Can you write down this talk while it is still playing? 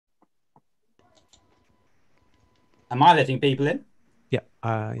Am I letting people in? Yeah,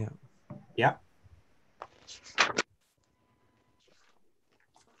 yeah. Yeah.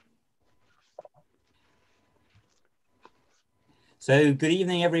 So good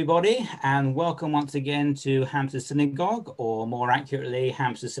evening, everybody, and welcome once again to Hampstead Synagogue, or more accurately,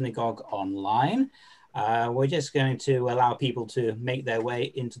 Hampstead Synagogue Online. We're just going to allow people to make their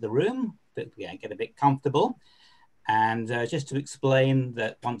way into the room, but yeah, get a bit comfortable. And just to explain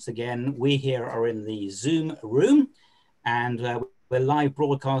that once again, we here are in the Zoom room, and we're live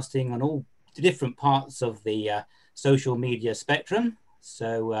broadcasting on all the different parts of the social media spectrum.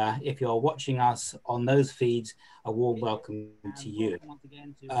 So if you're watching us on those feeds, a warm welcome to you.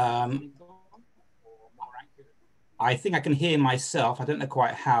 I think I can hear myself. I don't know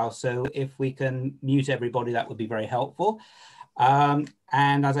quite how. So if we can mute everybody, that would be very helpful.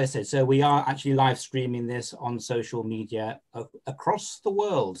 And as I said, so we are actually live streaming this on social media across the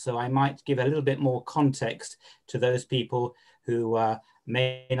world. So I might give a little bit more context to those people who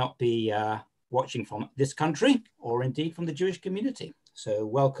may not be watching from this country or indeed from the Jewish community. So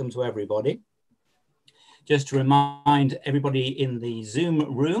welcome to everybody. Just to remind everybody in the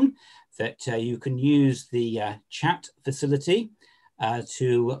Zoom room that you can use the chat facility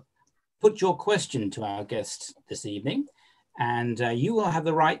to put your question to our guest this evening. And you will have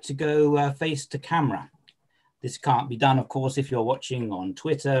the right to go face to camera. This can't be done, of course, if you're watching on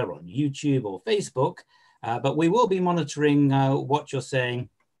Twitter, on YouTube or Facebook, but we will be monitoring what you're saying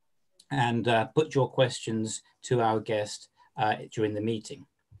and put your questions to our guest during the meeting.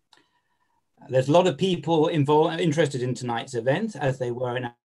 There's a lot of people interested in tonight's event, as they were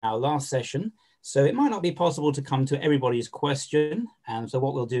in our last session. So it might not be possible to come to everybody's question. And so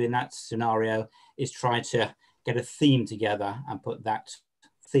what we'll do in that scenario is try to get a theme together and put that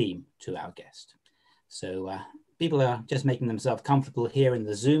theme to our guest. So people are just making themselves comfortable here in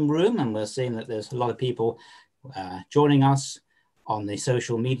the Zoom room, and we're seeing that there's a lot of people joining us on the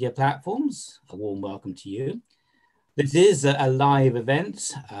social media platforms. A warm welcome to you. This is a live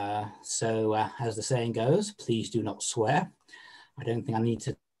event, so as the saying goes, please do not swear. I don't think I need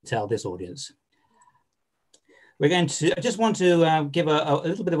to tell this audience. We're going to, I just want to give a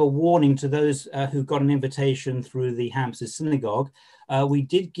little bit of a warning to those who got an invitation through the Hampstead Synagogue. We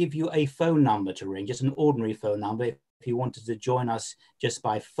did give you a phone number to ring, just an ordinary phone number. If you wanted to join us just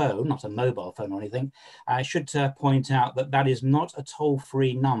by phone, not a mobile phone or anything, I should point out that that is not a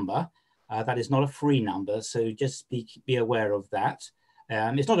toll-free number. That is not a free number, so just be aware of that.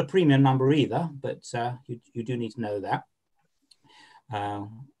 It's not a premium number either, but you do need to know that.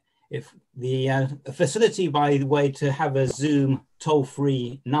 If the facility, by the way, to have a Zoom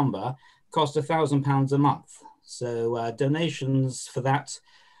toll-free number costs £1,000 a month. So donations for that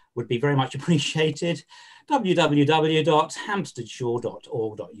would be very much appreciated.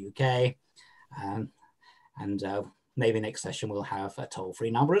 www.hampsteadshire.org.uk. And maybe next session we'll have a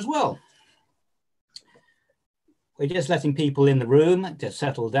toll-free number as well. We're just letting people in the room to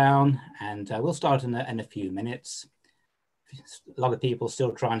settle down, and we'll start in a few minutes. A lot of people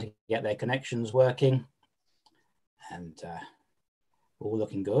still trying to get their connections working, and all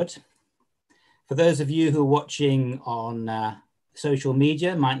looking good. For those of you who are watching on social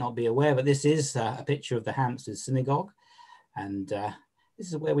media, might not be aware, but this is a picture of the Hampstead Synagogue, and this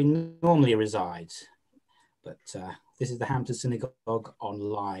is where we normally reside. But this is the Hampstead Synagogue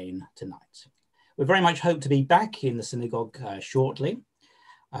online tonight. We very much hope to be back in the synagogue shortly,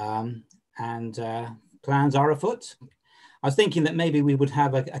 and plans are afoot. I was thinking that maybe we would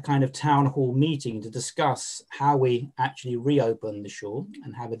have a kind of town hall meeting to discuss how we actually reopen the shul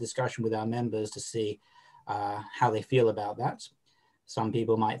and have a discussion with our members to see how they feel about that. Some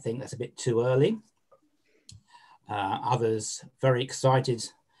people might think that's a bit too early. Others very excited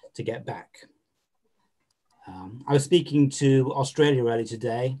to get back. I was speaking to Australia earlier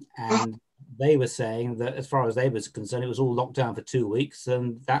today, and they were saying that as far as they was concerned, it was all locked down for 2 weeks,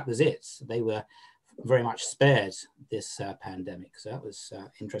 and that was it. They were very much spared this pandemic. So that was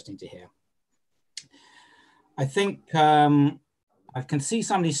interesting to hear. I think I can see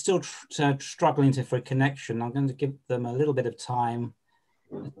somebody still struggling for a connection. I'm going to give them a little bit of time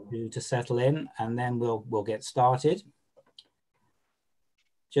to settle in, and then we'll get started.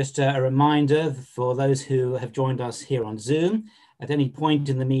 Just a reminder for those who have joined us here on Zoom, at any point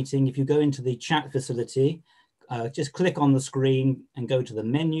in the meeting, if you go into the chat facility, just click on the screen and go to the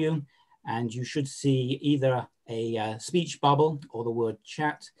menu, and you should see either a speech bubble or the word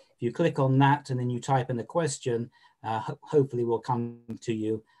chat. If you click on that and then you type in the question, hopefully we'll come to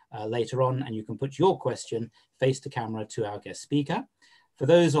you later on, and you can put your question face to camera to our guest speaker. For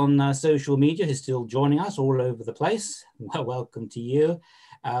those on social media who are still joining us all over the place, well, welcome to you.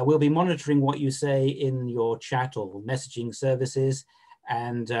 We'll be monitoring what you say in your chat or messaging services.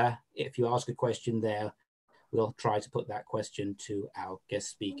 And if you ask a question there, we'll try to put that question to our guest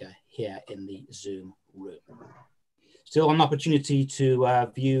speaker here in the Zoom room. Still an opportunity to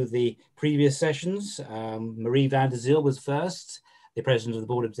view the previous sessions. Marie van der Zyl was first, the President of the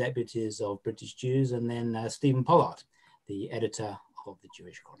Board of Deputies of British Jews, and then Stephen Pollard, the editor of the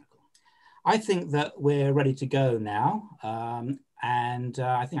Jewish Chronicle. I think that we're ready to go now. I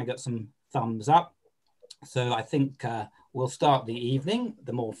think I got some thumbs up. So I think we'll start the evening,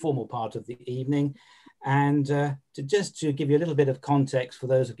 the more formal part of the evening. And to give you a little bit of context for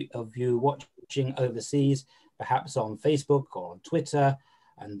those of you watching overseas, perhaps on Facebook or on Twitter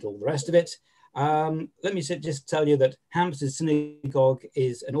and all the rest of it, let me just tell you that Hampstead Synagogue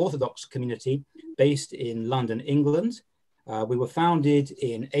is an Orthodox community based in London, England. We were founded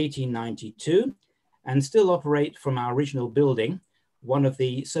in 1892 and still operate from our original building, one of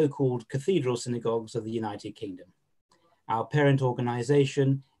the so-called cathedral synagogues of the United Kingdom. Our parent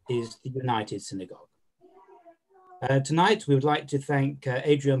organization is the United Synagogue. Tonight, we would like to thank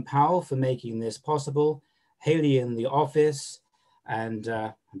Adrian Powell for making this possible, Haley in the office, and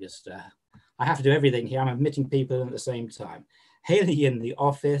I have to do everything here. I'm admitting people at the same time. Haley in the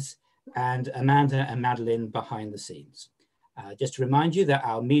office and Amanda and Madeline behind the scenes. Just to remind you that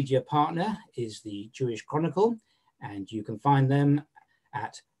our media partner is the Jewish Chronicle, and you can find them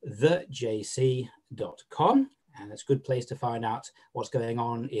at thejc.com. And it's a good place to find out what's going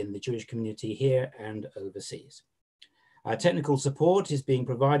on in the Jewish community here and overseas. Our technical support is being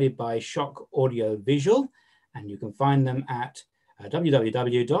provided by Shock Audio Visual, and you can find them at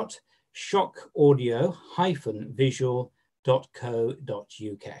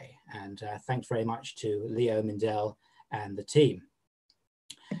www.shockaudio-visual.co.uk. And thanks very much to Leo Mindell and the team.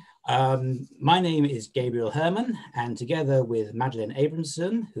 My name is Gabriel Herman, and together with Madeline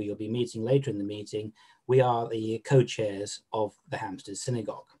Abramson, who you'll be meeting later in the meeting, we are the co-chairs of the Hampstead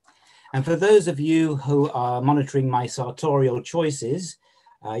Synagogue. And for those of you who are monitoring my sartorial choices,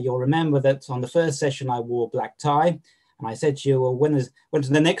 you'll remember that on the first session I wore black tie, and I said to you, well, when's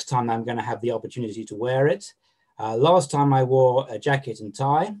the next time I'm going to have the opportunity to wear it? Last time I wore a jacket and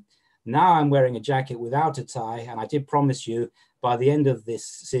tie. Now I'm wearing a jacket without a tie, and I did promise you by the end of this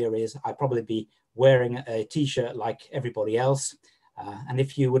series, I'll probably be wearing a t-shirt like everybody else. And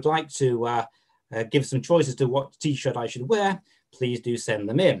if you would like to give some choices to what t-shirt I should wear, please do send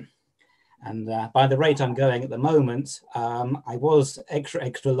them in. And by the rate I'm going at the moment, I was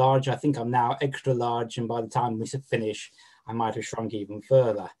extra large. I think I'm now extra large. And by the time we finish, I might have shrunk even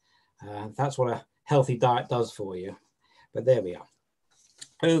further. That's what a healthy diet does for you. But there we are.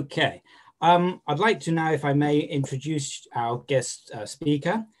 Okay. I'd like to now, if I may, introduce our guest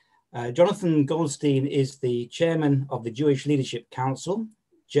speaker. Jonathan Goldstein is the chairman of the Jewish Leadership Council,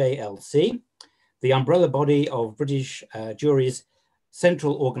 JLC, the umbrella body of British Jewry's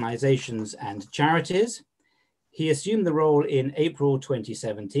central organizations and charities. He assumed the role in April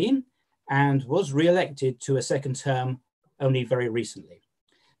 2017 and was re-elected to a second term only very recently.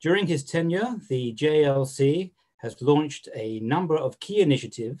 During his tenure, the JLC has launched a number of key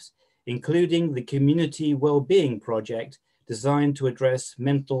initiatives, including the Community Wellbeing Project, designed to address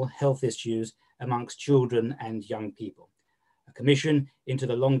mental health issues amongst children and young people, a commission into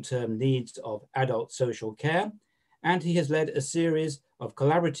the long-term needs of adult social care, and he has led a series of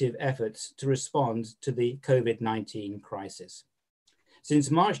collaborative efforts to respond to the COVID-19 crisis. Since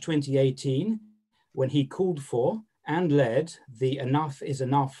March 2018, when he called for and led the Enough is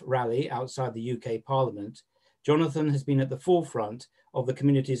Enough rally outside the UK Parliament, Jonathan has been at the forefront of the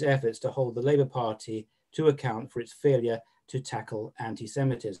community's efforts to hold the Labour Party to account for its failure to tackle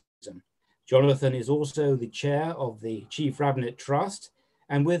anti-Semitism. Jonathan is also the chair of the Chief Rabbinate Trust,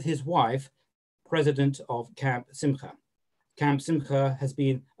 and with his wife, president of Camp Simcha. Camp Simcha has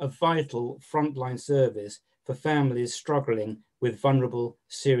been a vital frontline service for families struggling with vulnerable,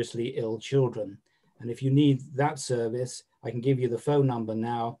 seriously ill children. And if you need that service, I can give you the phone number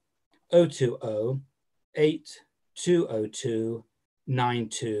now,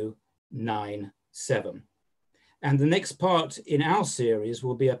 020-8202-9297. And the next part in our series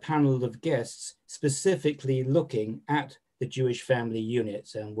will be a panel of guests specifically looking at the Jewish family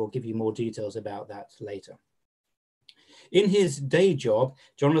units, and we'll give you more details about that later. In his day job,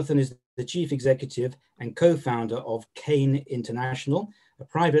 Jonathan is the chief executive and co-founder of Kane International, a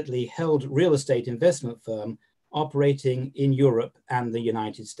privately held real estate investment firm operating in Europe and the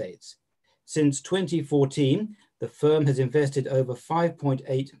United States. Since 2014, the firm has invested over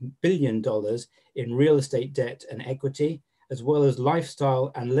 $5.8 billion in real estate debt and equity, as well as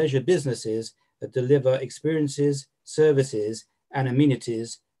lifestyle and leisure businesses that deliver experiences, services, and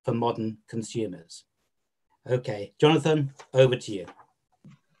amenities for modern consumers. Okay, Jonathan, over to you.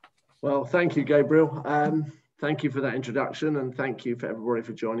 Well, thank you, Gabriel. Thank you for that introduction, and thank you for everybody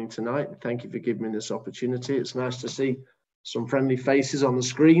for joining tonight. Thank you for giving me this opportunity. It's nice to see some friendly faces on the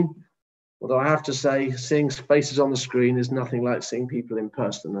screen. Although I have to say, seeing faces on the screen is nothing like seeing people in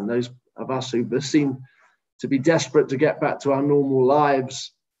person. And those of us who seem to be desperate to get back to our normal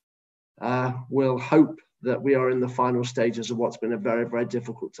lives will hope that we are in the final stages of what's been a very, very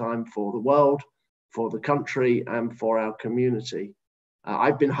difficult time for the world, for the country, and for our community.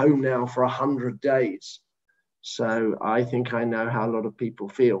 I've been home now for 100 days. So I think I know how a lot of people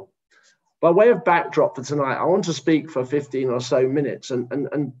feel. By way of backdrop for tonight, I want to speak for 15 or so minutes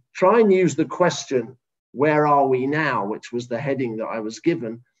and try and use the question, where are we now, which was the heading that I was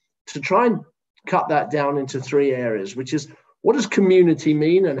given, to try and cut that down into 3 areas, which is, what does community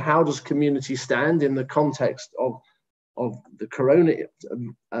mean and how does community stand in the context of the corona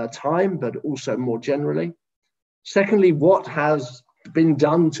time, but also more generally? Secondly, what has been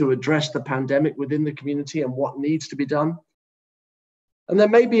done to address the pandemic within the community and what needs to be done? And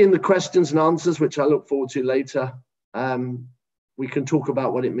then maybe in the questions and answers, which I look forward to later, we can talk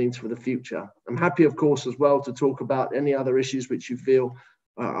about what it means for the future. I'm happy, of course, as well to talk about any other issues which you feel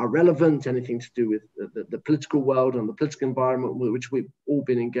are relevant, anything to do with the political world and the political environment with which we've all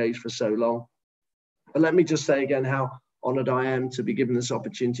been engaged for so long. But let me just say again how honoured I am to be given this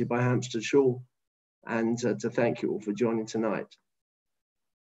opportunity by Hampstead and to thank you all for joining tonight.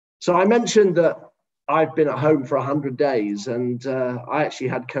 So I mentioned that I've been at home for 100 days and I actually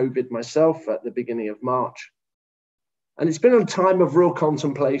had COVID myself at the beginning of March. And it's been a time of real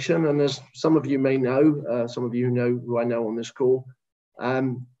contemplation. And as some of you may know, some of you know who I know on this call,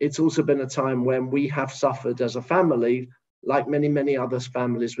 it's also been a time when we have suffered as a family, like many, many other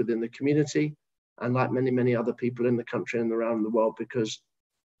families within the community and like many, many other people in the country and around the world, because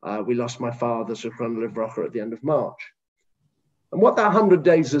we lost my father, Zechron Livrocha, at the end of March. And what that 100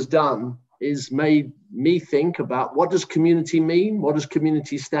 days has done is made me think about, what does community mean? What does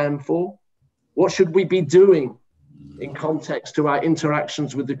community stand for? What should we be doing in context to our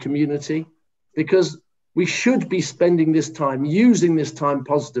interactions with the community? Because we should be spending this time, using this time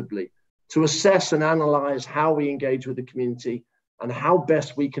positively to assess and analyze how we engage with the community and how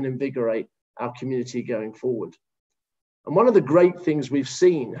best we can invigorate our community going forward. And one of the great things we've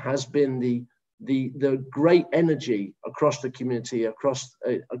seen has been the great energy across the community, across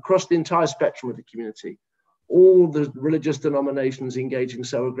the entire spectrum of the community. All the religious denominations engaging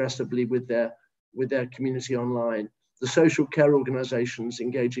so aggressively with their community online, the social care organizations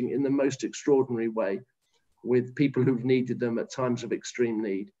engaging in the most extraordinary way with people who've needed them at times of extreme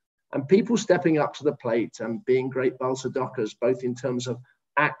need, and people stepping up to the plate and being great balsadokas, both in terms of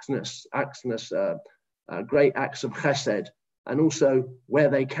great acts of chesed, and also where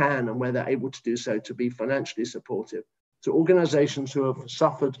they can and where they're able to do so to be financially supportive to organizations who have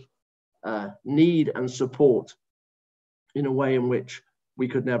suffered need and support in a way in which we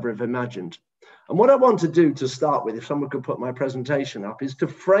could never have imagined. And what I want to do to start with, if someone could put my presentation up, is to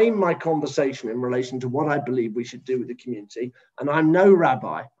frame my conversation in relation to what I believe we should do with the community. And I'm no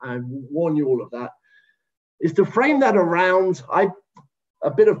rabbi, I warn you all of that, is to frame that around a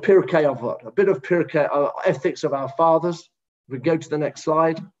bit of Pirkei Avot, a bit of Pirkei ethics of our fathers. We go to the next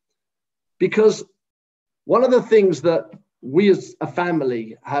slide, because one of the things that we as a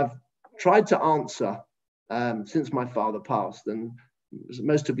family have tried to answer since my father passed, and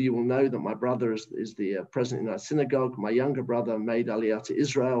most of you will know that my brother is the president in our synagogue. My younger brother made Aliyah to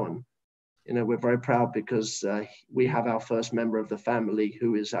Israel, and we're very proud because we have our first member of the family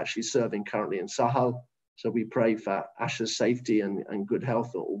who is actually serving currently in Sahel. So we pray for Asher's safety and good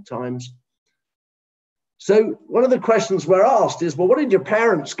health at all times. So one of the questions we're asked is, well, what did your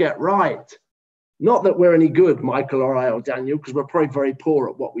parents get right? Not that we're any good, Michael or I or Daniel, because we're probably very poor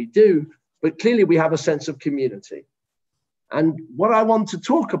at what we do, but clearly we have a sense of community. And what I want to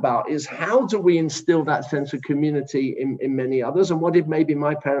talk about is, how do we instill that sense of community in many others? And what did maybe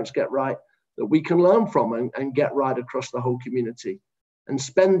my parents get right that we can learn from and get right across the whole community? And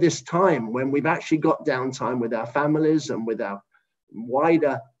spend this time when we've actually got downtime with our families and with our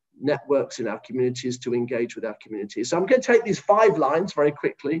wider networks in our communities to engage with our community. So I'm going to take these 5 lines very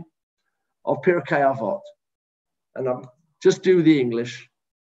quickly of Pirkei Avot, and I'll just do the English.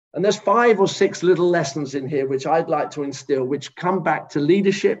 And there's 5 or 6 little lessons in here which I'd like to instill, which come back to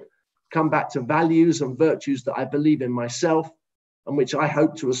leadership, come back to values and virtues that I believe in myself, and which I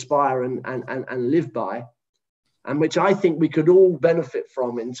hope to aspire and live by, and which I think we could all benefit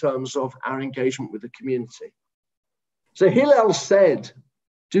from in terms of our engagement with the community. So Hillel said,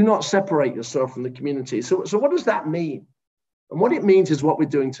 do not separate yourself from the community. So what does that mean? And what it means is what we're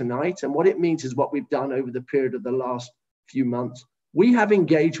doing tonight. And what it means is what we've done over the period of the last few months. We have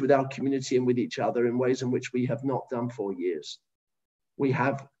engaged with our community and with each other in ways in which we have not done for years. We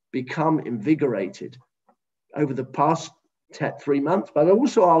have become invigorated over the past 3 months, but I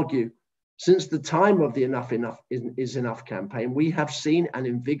also argue since the time of the Enough is Enough campaign, we have seen an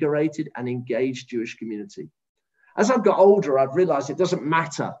invigorated and engaged Jewish community. As I've got older, I've realized it doesn't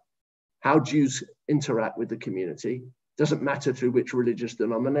matter how Jews interact with the community. It doesn't matter through which religious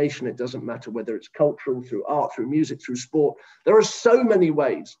denomination. It doesn't matter whether it's cultural, through art, through music, through sport. There are so many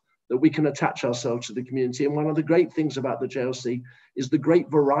ways that we can attach ourselves to the community. And one of the great things about the JLC is the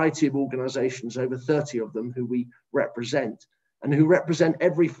great variety of organizations, over 30 of them, who we represent, and who represent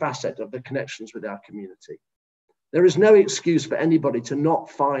every facet of the connections with our community. There is no excuse for anybody to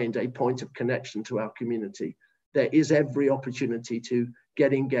not find a point of connection to our community. There is every opportunity to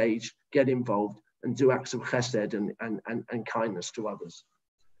get engaged, get involved, and do acts of chesed and kindness to others.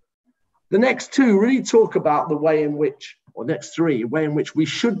 The next two really talk about the way in which, or next three, way in which we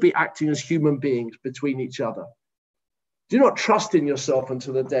should be acting as human beings between each other. Do not trust in yourself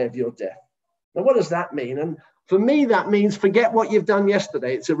until the day of your death. Now, what does that mean? And for me, that means forget what you've done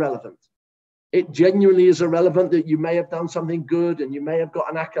yesterday. It's irrelevant. It genuinely is irrelevant that you may have done something good and you may have got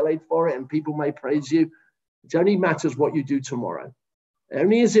an accolade for it and people may praise you. It only matters what you do tomorrow. It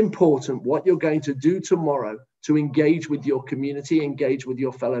only is important what you're going to do tomorrow to engage with your community, engage with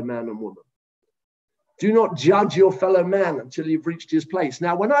your fellow man and woman. Do not judge your fellow man until you've reached his place.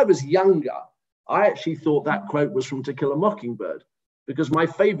 Now, when I was younger, I actually thought that quote was from To Kill a Mockingbird, because my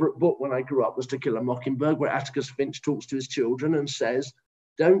favorite book when I grew up was To Kill a Mockingbird, where Atticus Finch talks to his children and says,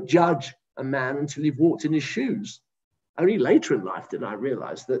 don't judge a man until you've walked in his shoes. Only later in life did I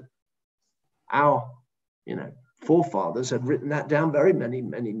realize that our, forefathers had written that down very many,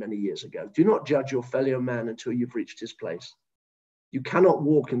 many, many years ago. Do not judge your fellow man until you've reached his place. You cannot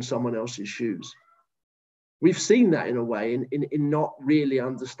walk in someone else's shoes. We've seen that in a way in not really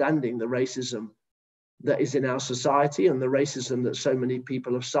understanding the racism that is in our society and the racism that so many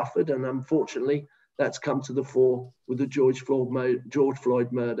people have suffered. And unfortunately, that's come to the fore with the George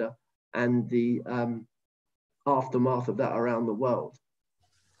Floyd murder and the aftermath of that around the world.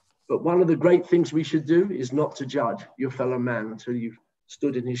 But one of the great things we should do is not to judge your fellow man until you've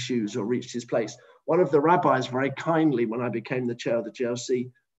stood in his shoes or reached his place. One of the rabbis very kindly, when I became the chair of the JLC,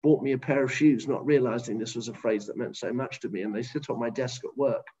 bought me a pair of shoes, not realizing this was a phrase that meant so much to me. And they sit on my desk at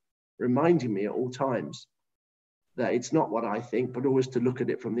work, reminding me at all times that it's not what I think, but always to look at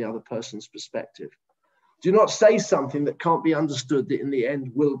it from the other person's perspective. Do not say something that can't be understood, that in the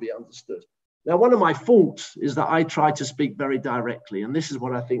end will be understood. Now, one of my faults is that I try to speak very directly. And this is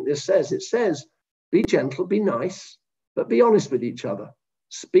what I think this says. It says, be gentle, be nice, but be honest with each other.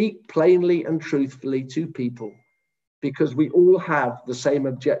 Speak plainly and truthfully to people, because we all have the same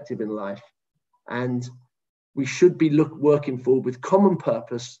objective in life. And we should be working forward with common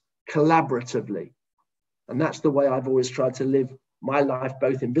purpose, collaboratively. And that's the way I've always tried to live my life,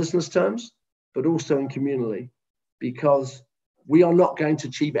 both in business terms, but also in communally, because we are not going to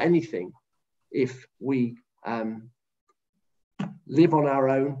achieve anything if we live on our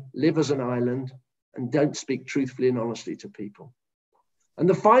own, live as an island, and don't speak truthfully and honestly to people. And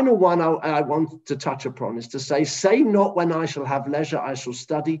the final one I want to touch upon is to say not when I shall have leisure, I shall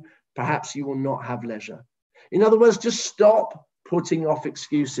study. Perhaps you will not have leisure. In other words, just stop putting off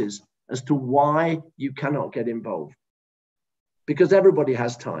excuses as to why you cannot get involved. Because everybody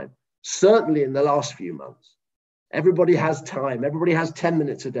has time, certainly in the last few months. Everybody has time. Everybody has 10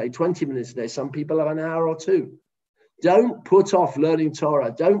 minutes a day, 20 minutes a day. Some people have an hour or two. Don't put off learning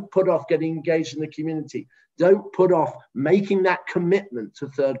Torah. Don't put off getting engaged in the community. Don't put off making that commitment to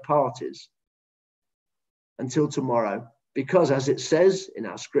third parties until tomorrow. Because as it says in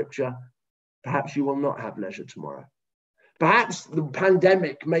our scripture, perhaps you will not have leisure tomorrow. Perhaps the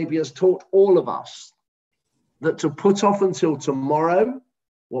pandemic maybe has taught all of us that to put off until tomorrow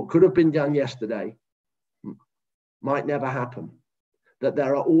what could have been done yesterday might never happen. That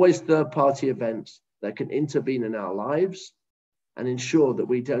there are always third-party events that can intervene in our lives and ensure that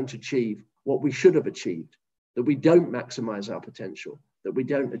we don't achieve what we should have achieved, that we don't maximize our potential, that we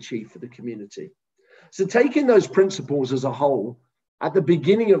don't achieve for the community. So taking those principles as a whole, at the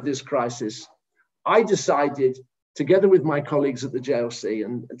beginning of this crisis, I decided, together with my colleagues at the JLC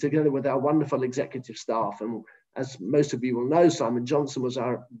and together with our wonderful executive staff, and as most of you will know, Simon Johnson was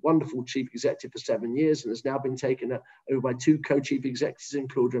our wonderful chief executive for 7 years and has now been taken over by two co-chief executives in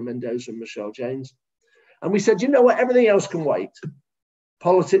Claudia Mendoza and Michelle James. And we said, you know what, everything else can wait.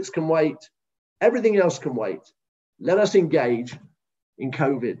 Politics can wait. Everything else can wait. Let us engage in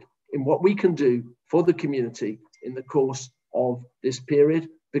COVID, in what we can do for the community in the course of this period,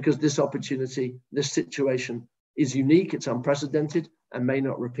 because this opportunity, this situation is unique, it's unprecedented, and may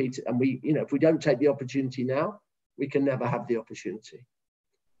not repeat it. And we, if we don't take the opportunity now, we can never have the opportunity.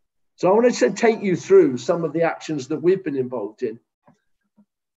 So I wanted to take you through some of the actions that we've been involved in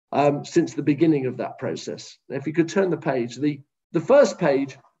since the beginning of that process. Now, if you could turn the page, the first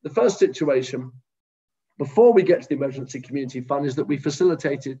page, the first situation, before we get to the Emergency Community Fund, is that we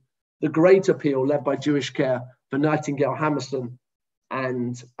facilitated the great appeal led by Jewish Care for Nightingale Hammerson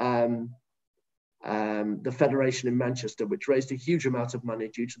and the Federation in Manchester, which raised a huge amount of money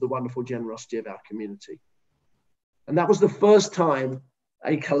due to the wonderful generosity of our community. And that was the first time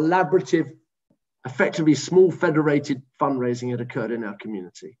a collaborative, effectively small federated fundraising had occurred in our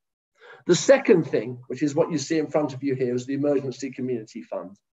community. The second thing, which is what you see in front of you here, is the Emergency Community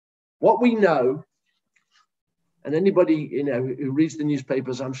Fund. What we know, and anybody who reads the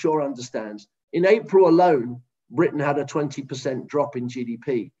newspapers, I'm sure understands, in April alone, Britain had a 20% drop in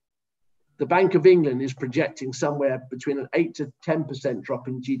GDP. The Bank of England is projecting somewhere between an 8 to 10% drop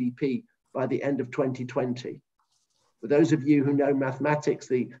in GDP by the end of 2020. For those of you who know mathematics,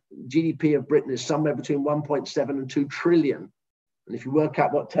 the GDP of Britain is somewhere between 1.7 and 2 trillion. And if you work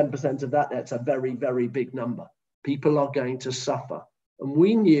out what 10% of that, that's a very, very big number. People are going to suffer. And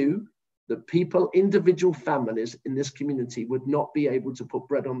we knew that people, individual families in this community would not be able to put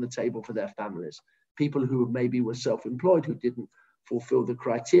bread on the table for their families. People who maybe were self-employed, who didn't fulfill the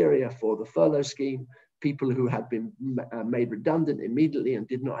criteria for the furlough scheme, people who had been made redundant immediately and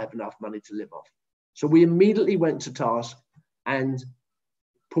did not have enough money to live off. So we immediately went to task and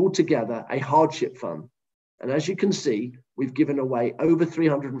pulled together a hardship fund. And as you can see, we've given away over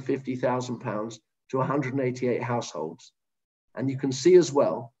 £350,000 to 188 households. And you can see as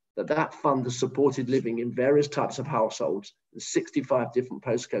well that that fund has supported living in various types of households in 65 different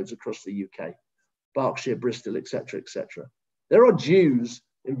postcodes across the UK, Berkshire, Bristol, etc., etc. There are Jews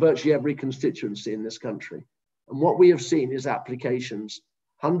in virtually every constituency in this country. And what we have seen is applications,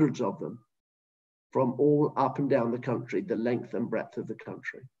 hundreds of them, from all up and down the country, the length and breadth of the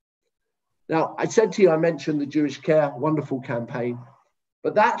country. Now, I said to you, I mentioned the Jewish Care, wonderful campaign,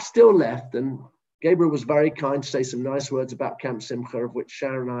 but that's still left. And Gabriel was very kind to say some nice words about Camp Simcha, of which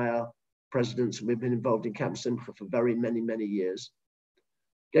Sharon and I are presidents, and we've been involved in Camp Simcha for very many, many years.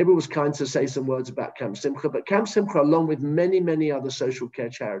 Gabriel was kind to say some words about Camp Simcha, but Camp Simcha, along with many, many other social care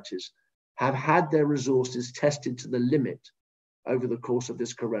charities, have had their resources tested to the limit over the course of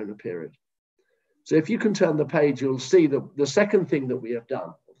this Corona period. So if you can turn the page, you'll see that the second thing that we have done,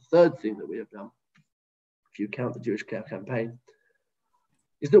 or the third thing that we have done, if you count the Jewish Care campaign,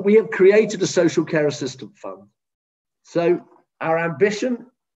 is that we have created a social care assistance fund. So our ambition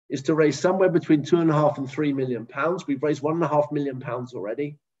is to raise somewhere between £2.5 and £3 million. We've raised £1.5 million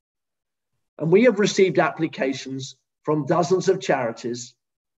already. And we have received applications from dozens of charities,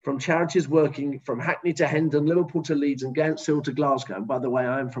 from charities working from Hackney to Hendon, Liverpool to Leeds, and Gantsill to Glasgow. And by the way,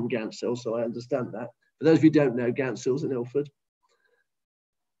 I am from Gantsill, so I understand that. For those of you who don't know, Gantsill's in Ilford.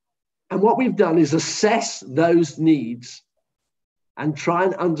 And what we've done is assess those needs and try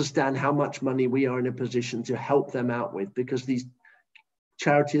and understand how much money we are in a position to help them out with, because these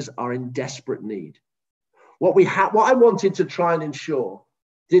charities are in desperate need. What I wanted to try and ensure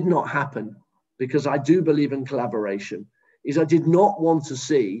did not happen, because I do believe in collaboration, is I did not want to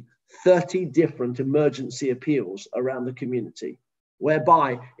see 30 different emergency appeals around the community,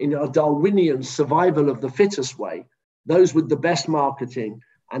 whereby in a Darwinian survival of the fittest way, those with the best marketing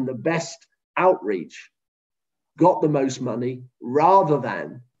and the best outreach got the most money, rather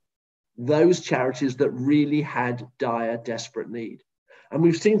than those charities that really had dire, desperate need. And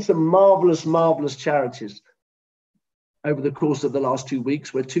we've seen some marvelous, marvelous charities over the course of the last 2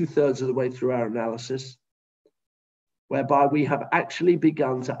 weeks. We're 2/3 of the way through our analysis, whereby we have actually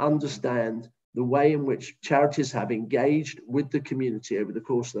begun to understand the way in which charities have engaged with the community over the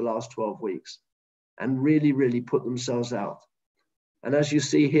course of the last 12 weeks and really, really put themselves out. And as you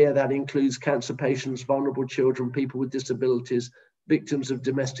see here, that includes cancer patients, vulnerable children, people with disabilities, victims of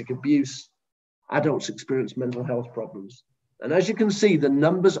domestic abuse, adults experience mental health problems. And as you can see, the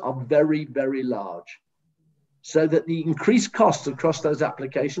numbers are very, very large. So that the increased costs across those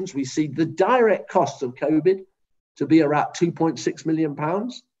applications, we see the direct costs of COVID to be around £2.6 million.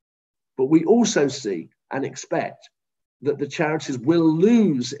 But we also see and expect that the charities will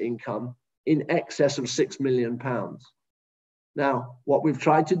lose income in excess of £6 million. Now, what we've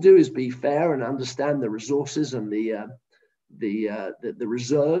tried to do is be fair and understand the resources and the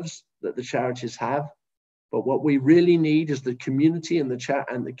reserves that the charities have. But what we really need is the community and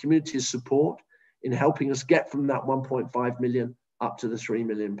the community's support in helping us get from that 1.5 million up to the £3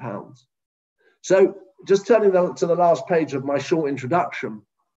 million. So just turning to the last page of my short introduction,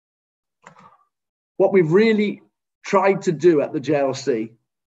 what we've really tried to do at the JLC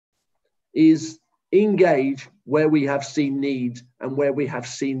is engage where we have seen need and where we have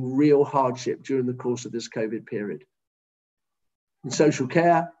seen real hardship during the course of this COVID period. In social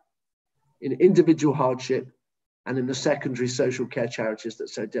care, in individual hardship, and in the secondary social care charities that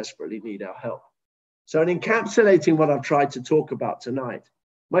so desperately need our help. So in encapsulating what I've tried to talk about tonight,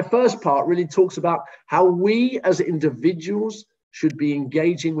 my first part really talks about how we as individuals should be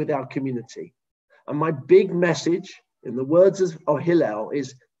engaging with our community. And my big message, in the words of Hillel,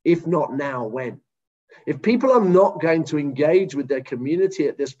 is if not now, when? If people are not going to engage with their community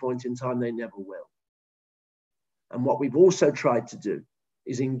at this point in time, they never will. And what we've also tried to do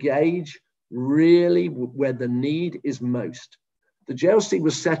is engage really where the need is most. The JLC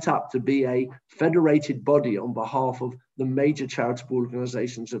was set up to be a federated body on behalf of the major charitable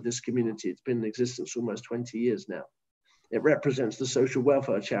organizations of this community. It's been in existence for almost 20 years now. It represents the social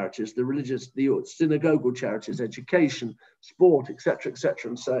welfare charities, the religious, the synagogal charities, education, sport, etc.,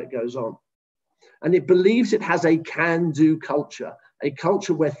 and so it goes on. And it believes it has a can-do culture, a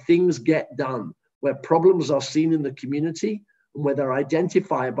culture where things get done, where problems are seen in the community, and where they're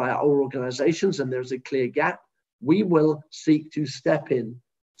identified by our organizations and there's a clear gap. We will seek to step in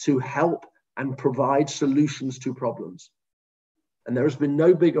to help and provide solutions to problems. And there has been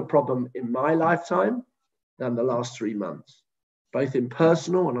no bigger problem in my lifetime than the last 3 months, both in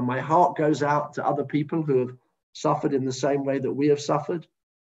personal, and my heart goes out to other people who have suffered in the same way that we have suffered.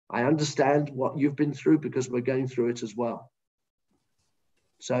 I understand what you've been through because we're going through it as well.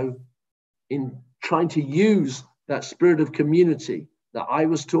 So in trying to use that spirit of community that I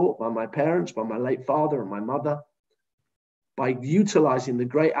was taught by my parents, by my late father and my mother, by utilizing the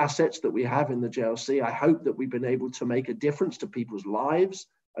great assets that we have in the JLC, I hope that we've been able to make a difference to people's lives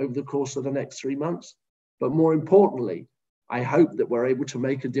over the course of the next 3 months. But more importantly, I hope that we're able to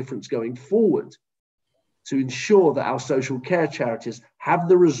make a difference going forward to ensure that our social care charities have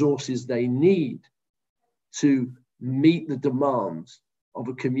the resources they need to meet the demands of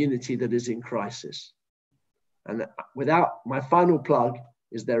a community that is in crisis. And without, my final plug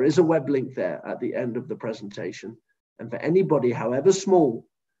is there is a web link there at the end of the presentation. And for anybody, however small,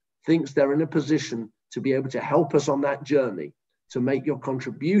 thinks they're in a position to be able to help us on that journey, to make your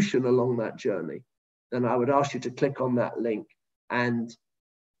contribution along that journey, then I would ask you to click on that link and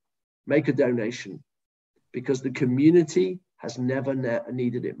make a donation, because the community has never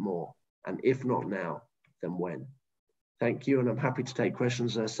needed it more. And if not now, then when? Thank you. And I'm happy to take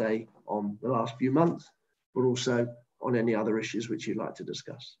questions, as I say, on the last few months, but also on any other issues which you'd like to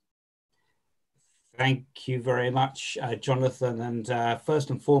discuss. Thank you very much, Jonathan. And first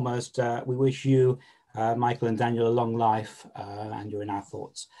and foremost, we wish you, Michael and Daniel, a long life, and you're in our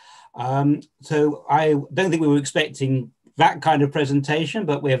thoughts. So I don't think we were expecting that kind of presentation,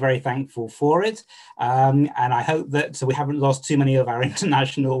 but we're very thankful for it. And I hope that we haven't lost too many of our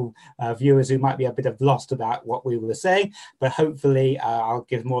international viewers who might be a bit of lost about what we were saying, but hopefully I'll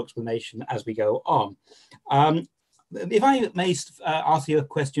give more explanation as we go on. If I may ask you a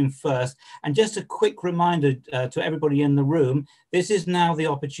question first, and just a quick reminder to everybody in the room, this is now the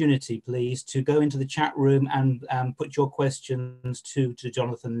opportunity, please, to go into the chat room and put your questions to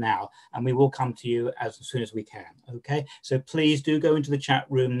Jonathan now, and we will come to you as soon as we can, okay? So please do go into the chat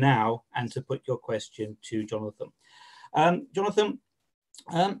room now and to put your question to Jonathan. Jonathan,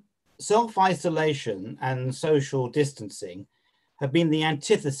 self-isolation and social distancing have been the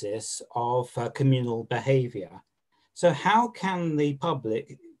antithesis of communal behaviour. So how can the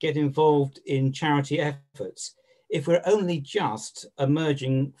public get involved in charity efforts if we're only just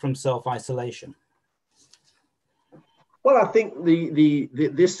emerging from self-isolation? Well, I think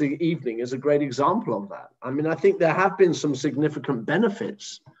this evening is a great example of that. I mean, I think there have been some significant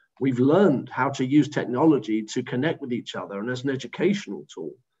benefits. We've learned how to use technology to connect with each other and as an educational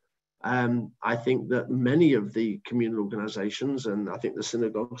tool. I think that many of the communal organizations, and I think the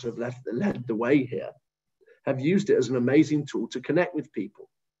synagogues have led the way here, have used it as an amazing tool to connect with people.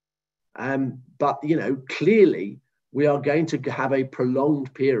 But, you know, clearly we are going to have a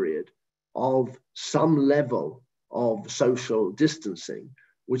prolonged period of some level of social distancing,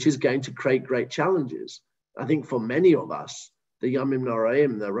 which is going to create great challenges. I think for many of us, the Yomim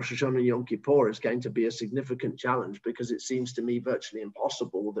Noraim, the Rosh Hashanah and Yom Kippur is going to be a significant challenge, because it seems to me virtually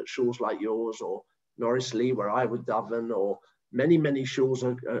impossible that shuls like yours or Norris Lee, where I would daven, or many shuls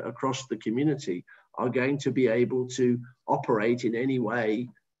across the community are going to be able to operate in any way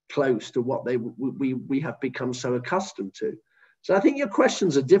close to what we have become so accustomed to. So I think your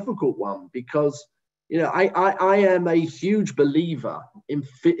question's a difficult one, because I am a huge believer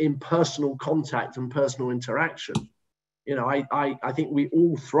in personal contact and personal interaction. I think we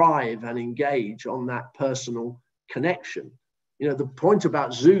all thrive and engage on that personal connection. The point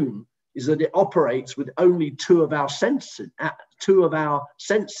about Zoom is that it operates with only two of our senses.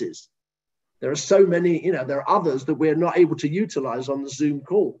 There are so many, there are others that we're not able to utilize on the Zoom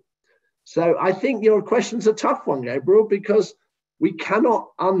call. So I think your question's a tough one, Gabriel, because we cannot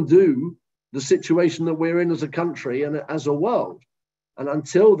undo the situation that we're in as a country and as a world. And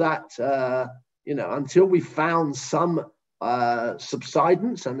until that, until we found some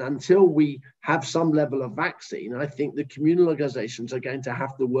subsidence and until we have some level of vaccine, I think the communal organizations are going to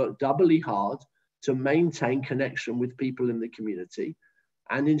have to work doubly hard to maintain connection with people in the community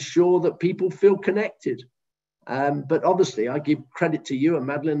and ensure that people feel connected. But obviously, I give credit to you and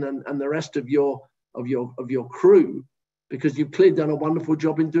Madeline and the rest of your crew, because you've clearly done a wonderful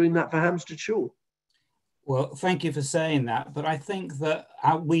job in doing that for Hampstead Shul. Well, thank you for saying that. But I think that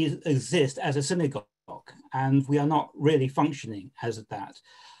we exist as a synagogue, and we are not really functioning as that.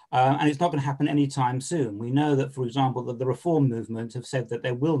 And it's not going to happen anytime soon. We know that, for example, that the Reform movement have said that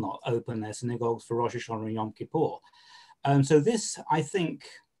they will not open their synagogues for Rosh Hashanah and Yom Kippur. So this, I think,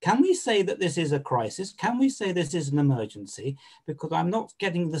 can we say that this is a crisis? Can we say this is an emergency? Because I'm not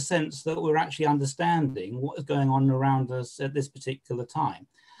getting the sense that we're actually understanding what is going on around us at this particular time.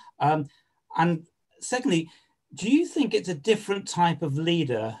 And secondly, do you think it's a different type of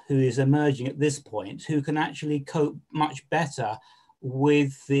leader who is emerging at this point, who can actually cope much better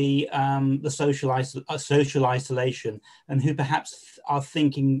with the social isolation, and who perhaps are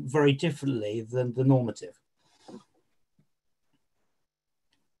thinking very differently than the normative?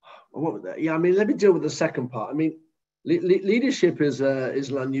 Yeah, I mean, let me deal with the second part. I mean, leadership is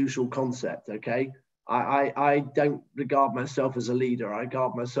an unusual concept, okay? I don't regard myself as a leader. I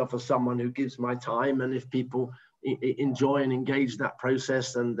regard myself as someone who gives my time, and if people enjoy and engage that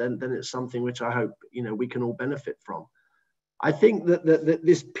process, then it's something which I hope, we can all benefit from. I think that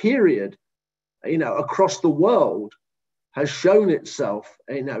this period, across the world has shown itself,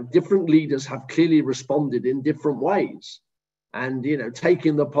 different leaders have clearly responded in different ways. And,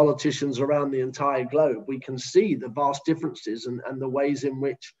 taking the politicians around the entire globe, we can see the vast differences and the ways in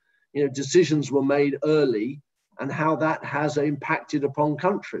which, decisions were made early and how that has impacted upon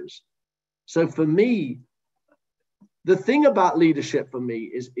countries. So for me, the thing about leadership for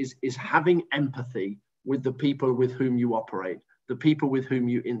me is having empathy with the people with whom you operate, the people with whom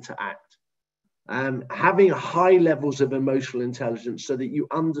you interact, having high levels of emotional intelligence so that you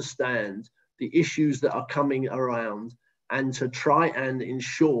understand the issues that are coming around, and to try and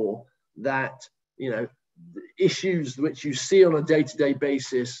ensure that, issues which you see on a day-to-day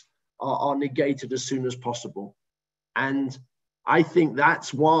basis are negated as soon as possible. And I think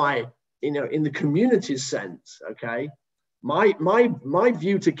that's why, in the community's sense, okay, my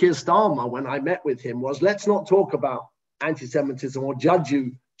view to Keir Starmer when I met with him was, let's not talk about anti-Semitism or judge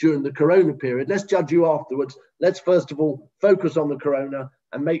you during the Corona period. Let's judge you afterwards. Let's first of all focus on the Corona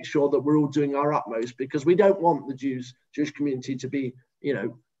and make sure that we're all doing our utmost, because we don't want the Jewish community to be,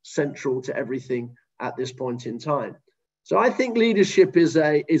 central to everything at this point in time. So I think leadership is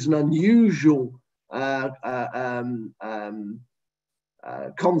an unusual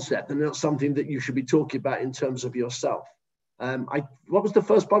concept, and not something that you should be talking about in terms of yourself. What was the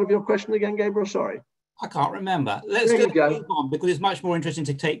first part of your question again, Gabriel? Sorry. I can't remember. Let's go on, because it's much more interesting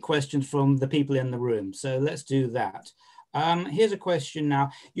to take questions from the people in the room. So let's do that. Here's a question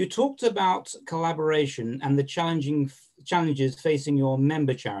now. You talked about collaboration and the challenges facing your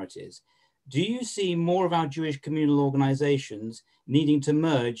member charities. Do you see more of our Jewish communal organizations needing to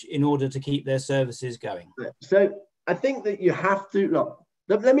merge in order to keep their services going? So I think that you have to, look,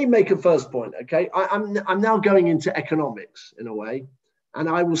 let me make a first point, okay? I'm now going into economics in a way, and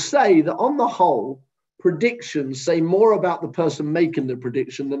I will say that on the whole, predictions say more about the person making the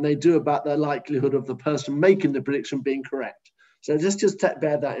prediction than they do about the likelihood of the person making the prediction being correct. So just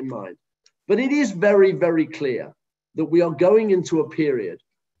bear that in mind. But it is very, very clear that we are going into a period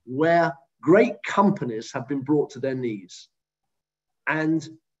where great companies have been brought to their knees. And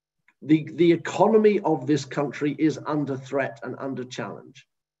the economy of this country is under threat and under challenge.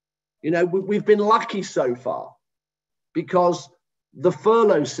 We've been lucky so far because the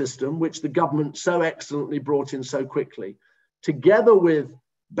furlough system, which the government so excellently brought in so quickly, together with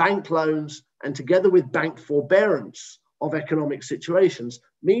bank loans and together with bank forbearance of economic situations,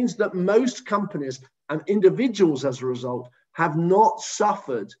 means that most companies and individuals as a result have not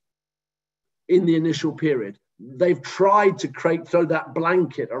suffered in the initial period. They've tried to throw that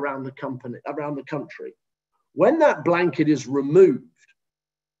blanket around the country. When that blanket is removed,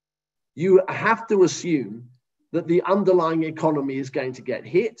 you have to assume that the underlying economy is going to get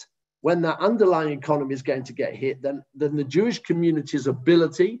hit. When that underlying economy is going to get hit, then the Jewish community's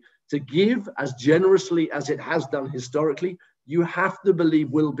ability to give as generously as it has done historically, you have to believe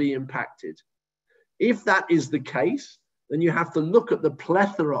will be impacted. If that is the case, then you have to look at the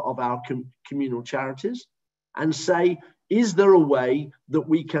plethora of our communal charities and say, is there a way that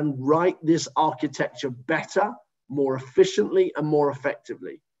we can write this architecture better, more efficiently, and more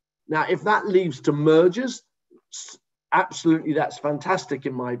effectively? Now, if that leads to mergers, absolutely, that's fantastic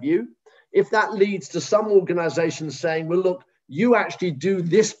in my view. If that leads to some organizations saying, well, look, you actually do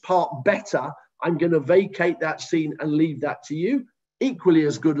this part better, I'm going to vacate that scene and leave that to you, equally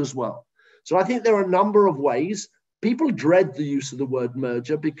as good as well. So I think there are a number of ways. People dread the use of the word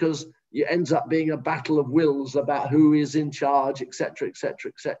merger because it ends up being a battle of wills about who is in charge, et cetera, et cetera,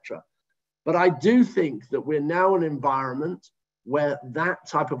 et cetera. But I do think that we're now in an environment where that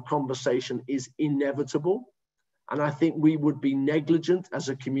type of conversation is inevitable. And I think we would be negligent as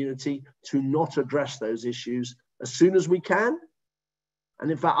a community to not address those issues as soon as we can.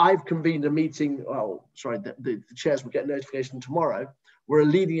 And in fact, I've convened a meeting, the chairs will get notification tomorrow, where a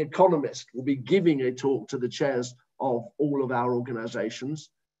leading economist will be giving a talk to the chairs of all of our organizations,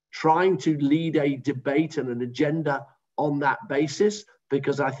 trying to lead a debate and an agenda on that basis,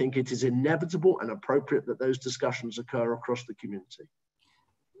 because I think it is inevitable and appropriate that those discussions occur across the community.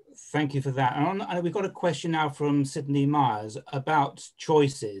 Thank you for that. And we've got a question now from Sydney Myers about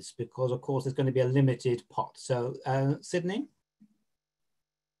choices, because of course there's going to be a limited pot. So Sydney?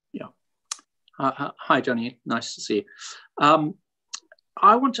 Yeah. Hi, Johnny. Nice to see you.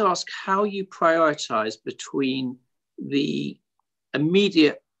 I want to ask how you prioritize between the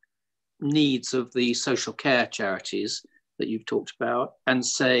immediate needs of the social care charities that you've talked about and,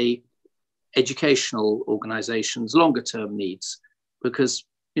 say, educational organizations' longer term needs, because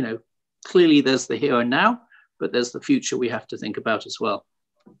clearly there's the here and now, but there's the future we have to think about as well.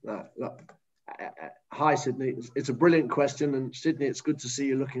 Hi, Sydney. It's a brilliant question. And Sydney, it's good to see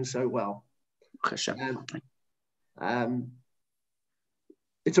you looking so well.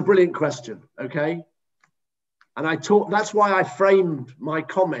 It's a brilliant question, okay? And that's why I framed my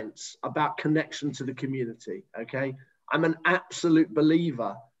comments about connection to the community, okay? I'm an absolute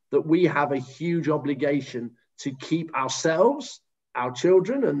believer that we have a huge obligation to keep ourselves, our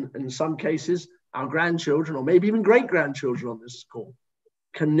children, and in some cases, our grandchildren, or maybe even great-grandchildren on this call,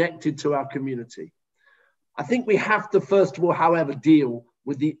 connected to our community. I think we have to, first of all, however, deal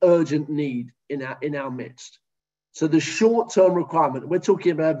with the urgent need in our midst. So the short-term requirement, we're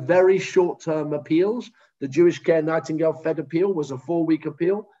talking about very short-term appeals. The Jewish Care Nightingale Fed appeal was a 4-week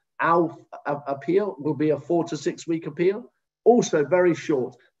appeal. Our appeal will be a 4 to 6 week appeal, also very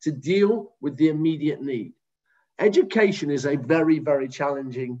short, to deal with the immediate need. Education is a very, very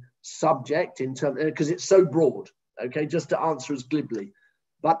challenging subject in terms, because it's so broad, okay, just to answer as glibly.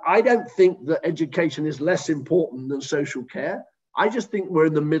 But I don't think that education is less important than social care. I just think we're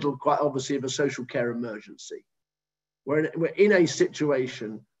in the middle, quite obviously, of a social care emergency. We're in a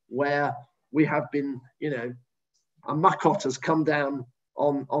situation where we have been, a muckot has come down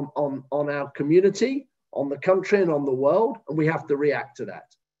on our community, on the country, and on the world, and we have to react to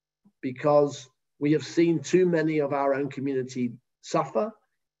that because we have seen too many of our own community suffer.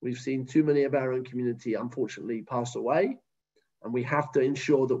 We've seen too many of our own community, unfortunately, pass away, and we have to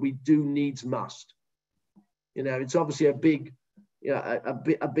ensure that we do needs must. It's obviously a big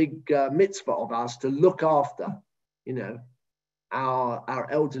mitzvah of us to look after, our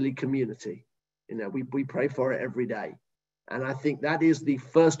elderly community. We pray for it every day. And I think that is the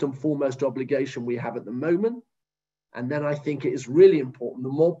first and foremost obligation we have at the moment. And then I think it is really important, the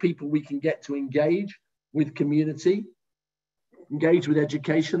more people we can get to engage with community, engage with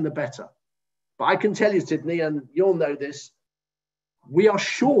education, the better. But I can tell you, Sydney, and you'll know this, we are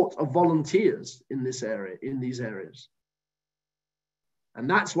short of volunteers in this area, in these areas. And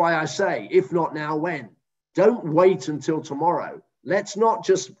that's why I say, if not now, when? Don't wait until tomorrow. Let's not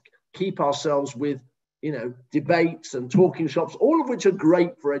just keep ourselves with, debates and talking shops, all of which are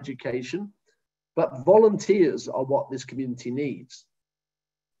great for education, but volunteers are what this community needs.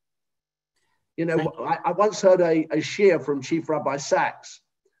 I once heard a shir from Chief Rabbi Sachs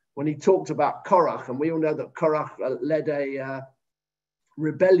when he talked about Korach, and we all know that Korach led a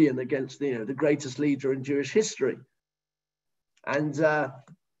rebellion against the greatest leader in Jewish history. And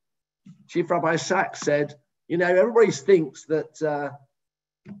Chief Rabbi Sachs said, everybody thinks that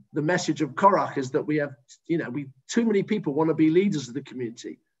the message of Korach is that we have, too many people want to be leaders of the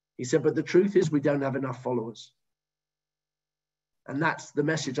community. He said, but the truth is we don't have enough followers. And that's the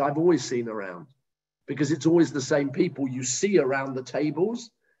message I've always seen around, because it's always the same people you see around the tables,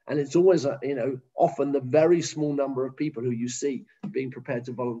 And it's always, often the very small number of people who you see being prepared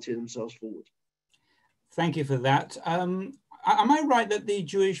to volunteer themselves forward. Thank you for that. Am I right that the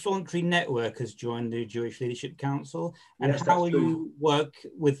Jewish Voluntary Network has joined the Jewish Leadership Council? And yes, how will you work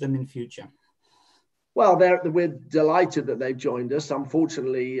with them in future? Well, we're delighted that they've joined us.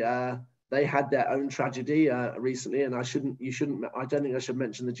 Unfortunately, they had their own tragedy recently, and I don't think I should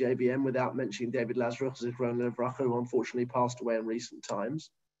mention the JVM without mentioning David Lazarus, who unfortunately passed away in recent times.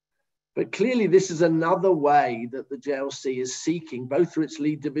 But clearly, this is another way that the JLC is seeking, both through its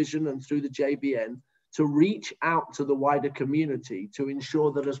lead division and through the JVN, to reach out to the wider community to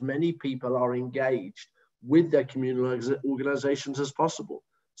ensure that as many people are engaged with their communal organizations as possible.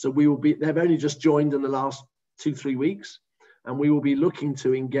 So they've only just joined in the last 2-3 weeks, and we will be looking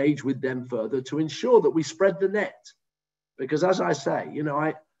to engage with them further to ensure that we spread the net. Because as I say,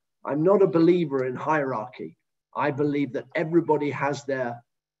 I'm not a believer in hierarchy. I believe that everybody has their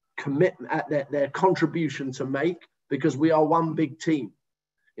commitment, their contribution to make, because we are one big team.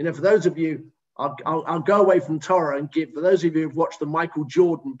 For those of you, I'll go away from Torah and give, for those of you who've watched the Michael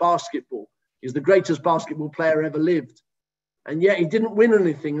Jordan basketball, he's the greatest basketball player ever lived. And yet he didn't win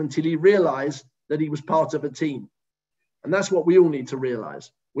anything until he realized that he was part of a team. And that's what we all need to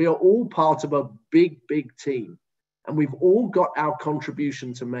realize. We are all part of a big, big team. And we've all got our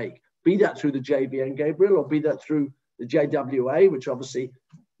contribution to make, be that through the JVN, Gabriel, or be that through the JWA, which obviously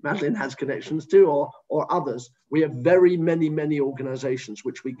Madeline has connections to, or others. We have very many organizations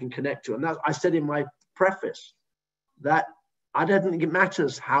which we can connect to. And that, I said in my preface that I don't think it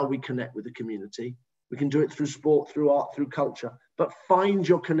matters how we connect with the community. We can do it through sport, through art, through culture, but find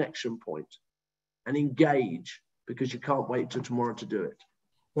your connection point and engage, because you can't wait till tomorrow to do it.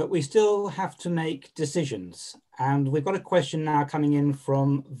 But we still have to make decisions. And we've got a question now coming in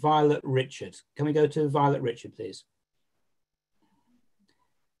from Violet Richard. Can we go to Violet Richard, please?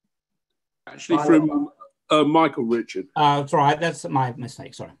 Actually, from Michael Richard. It's all right. That's my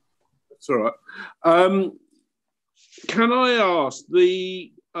mistake. Sorry. That's all right. Can I ask,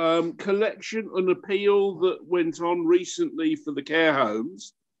 the collection and appeal that went on recently for the care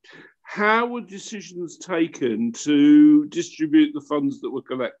homes, how were decisions taken to distribute the funds that were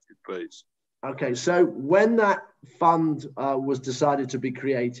collected, please? Okay, so when that fund was decided to be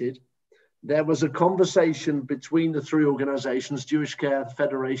created, there was a conversation between the three organizations, Jewish Care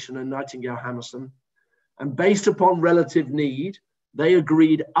Federation and Nightingale Hammerson, and based upon relative need, they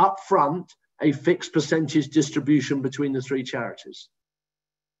agreed up front a fixed percentage distribution between the three charities.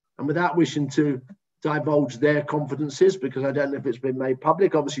 And without wishing to divulge their confidences, because I don't know if it's been made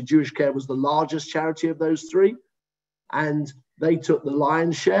public, obviously Jewish Care was the largest charity of those three, and they took the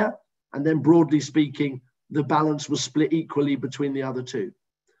lion's share, and then broadly speaking, the balance was split equally between the other two.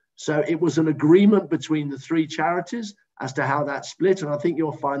 So it was an agreement between the three charities as to how that split, and I think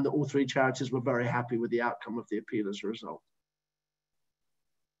you'll find that all three charities were very happy with the outcome of the appeal as a result.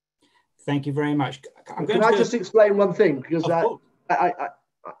 Thank you very much. Can I just explain one thing? Because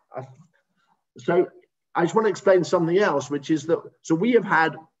so I just want to explain something else, which is that, so we have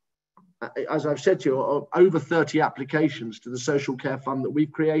had, as I've said to you, over 30 applications to the social care fund that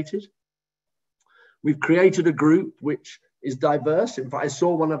we've created. We've created a group which is diverse. In fact, I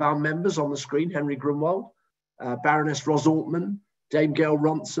saw one of our members on the screen, Henry Grunwald, Baroness Ros Altman, Dame Gail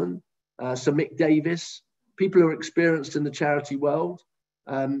Ronson, Sir Mick Davis, people who are experienced in the charity world,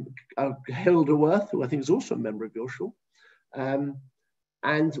 Hilda Worth, who I think is also a member of your school.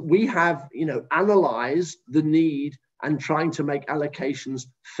 And we have, analyzed the need and trying to make allocations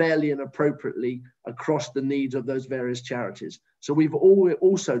fairly and appropriately across the needs of those various charities. So we've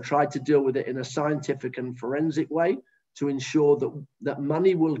also tried to deal with it in a scientific and forensic way to ensure that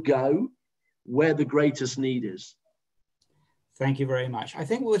money will go where the greatest need is. Thank you very much. I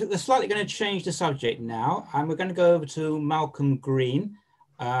think we're slightly going to change the subject now, and we're going to go over to Malcolm Green.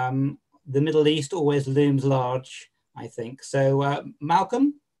 The Middle East always looms large, I think. So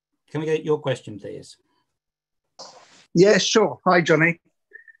Malcolm, can we get your question, please? Yeah, sure. Hi, Johnny.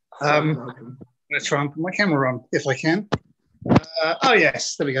 I'm going to try and put my camera on if I can. Oh,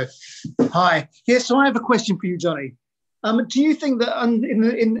 yes, there we go. Hi. Yes, so I have a question for you, Johnny. Do you think that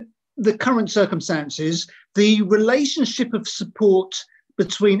in the current circumstances, the relationship of support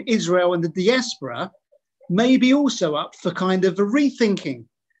between Israel and the diaspora may be also up for kind of a rethinking?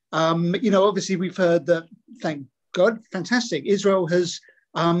 Obviously we've heard that, thank God, fantastic. Israel has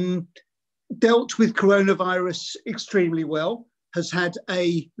dealt with coronavirus extremely well, has had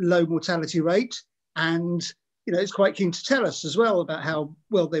a low mortality rate, and it's quite keen to tell us as well about how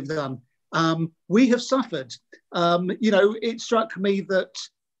well they've done. We have suffered. It struck me that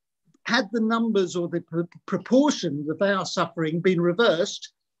had the numbers or the proportion that they are suffering been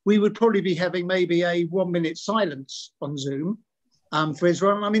reversed, we would probably be having maybe a 1 minute silence on Zoom for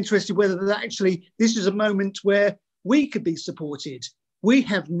Israel. And I'm interested whether that actually, this is a moment where we could be supported. We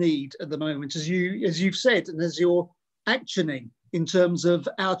have need at the moment, as you've said, and as you're actioning in terms of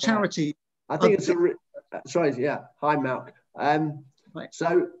our charity. I think it's Hi, Malk.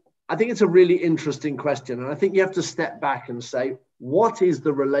 So I think it's a really interesting question. And I think you have to step back and say, what is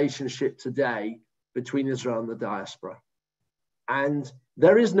the relationship today between Israel and the diaspora? And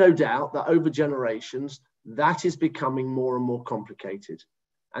there is no doubt that over generations, that is becoming more and more complicated.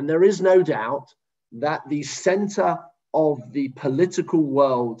 And there is no doubt that the center of the political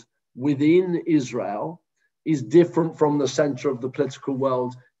world within Israel is different from the center of the political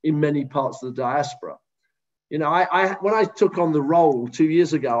world in many parts of the diaspora. You know, when I took on the role 2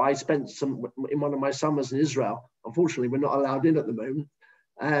 years ago, I spent in one of my summers in Israel. Unfortunately, we're not allowed in at the moment.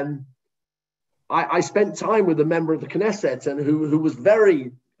 I spent time with a member of the Knesset and who was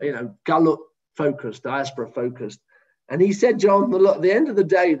very, Galut focused, diaspora focused. And he said, John, look, at the end of the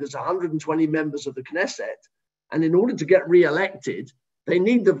day, there's 120 members of the Knesset. And in order to get re-elected, they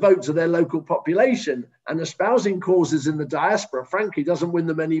need the votes of their local population. And espousing causes in the diaspora, frankly, doesn't win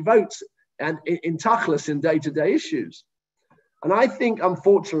them any votes and in tachlis, in day-to-day issues. And I think,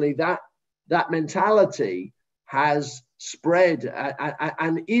 unfortunately, that mentality has spread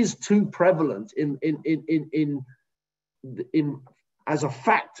and is too prevalent as a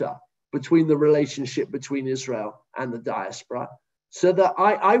factor between the relationship between Israel and the diaspora. So that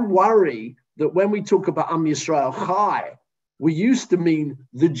I worry that when we talk about Am Yisrael Chai, we used to mean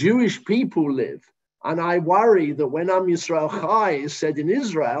the Jewish people live. And I worry that when Am Yisrael Chai is said in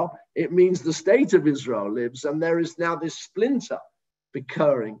Israel, it means the state of Israel lives. And there is now this splinter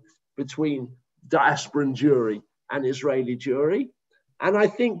occurring between diasporan Jewry and Israeli Jewry. And I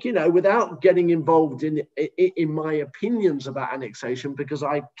think, without getting involved in my opinions about annexation, because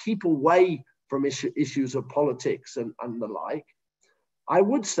I keep away from issues of politics and the like, I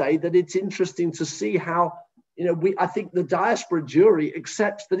would say that it's interesting to see how, I think the diaspora Jewry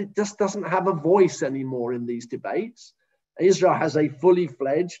accepts that it just doesn't have a voice anymore in these debates. Israel has a fully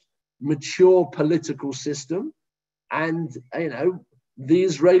fledged, mature political system. And, the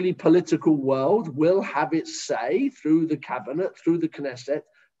Israeli political world will have its say through the cabinet, through the Knesset,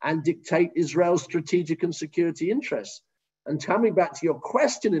 and dictate Israel's strategic and security interests. And coming back to your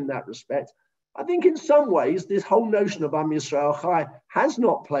question in that respect, I think in some ways, this whole notion of Am Yisrael Chai has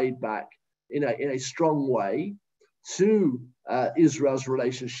not played back in a strong way to Israel's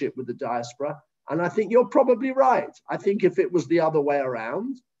relationship with the diaspora. And I think you're probably right. I think if it was the other way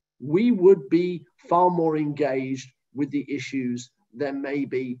around, we would be far more engaged with the issues than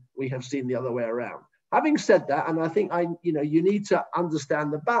maybe we have seen the other way around. Having said that, and I think you need to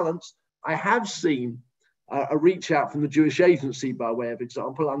understand the balance. I have seen a reach out from the Jewish Agency, by way of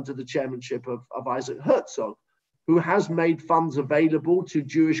example, under the chairmanship of Isaac Herzog, who has made funds available to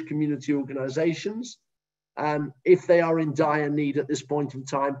Jewish community organizations if they are in dire need at this point in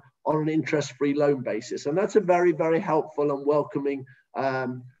time on an interest-free loan basis. And that's a very, very helpful and welcoming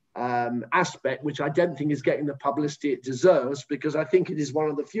aspect, which I don't think is getting the publicity it deserves, because I think it is one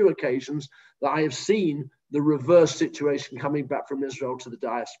of the few occasions that I have seen the reverse situation coming back from Israel to the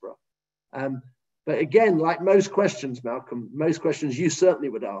diaspora. But again, like most questions, Malcolm, most questions you certainly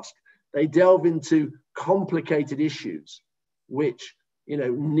would ask, they delve into complicated issues, which,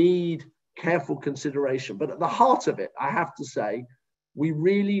 need careful consideration. But at the heart of it, I have to say, we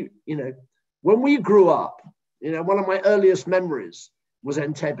really, when we grew up, one of my earliest memories was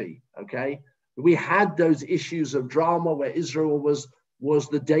Entebbe, okay? We had those issues of drama where Israel was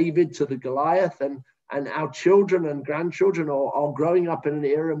the David to the Goliath, and our children and grandchildren are growing up in an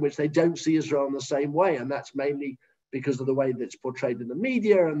era in which they don't see Israel in the same way. And that's mainly because of the way that it's portrayed in the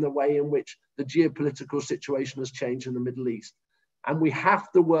media and the way in which the geopolitical situation has changed in the Middle East. And we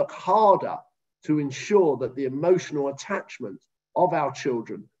have to work harder to ensure that the emotional attachment of our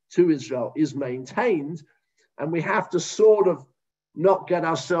children to Israel is maintained. And we have to sort of not get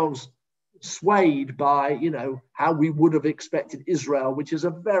ourselves swayed by, how we would have expected Israel, which is a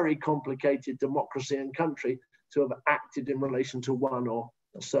very complicated democracy and country, to have acted in relation to one or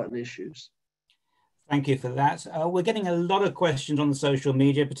certain issues. Thank you for that. We're getting a lot of questions on the social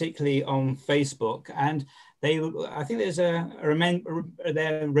media, particularly on Facebook, and I think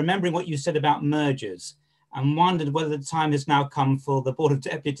they're remembering what you said about mergers, and wondered whether the time has now come for the Board of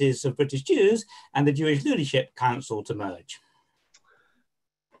Deputies of British Jews and the Jewish Leadership Council to merge.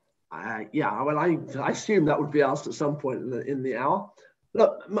 I assume that would be asked at some point in the hour.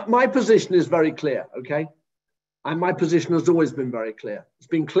 Look, my position is very clear, okay? And my position has always been very clear. It's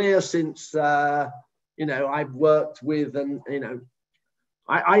been clear since, I've worked with, and,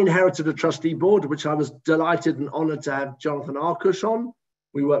 I inherited a trustee board, which I was delighted and honoured to have Jonathan Arkush on.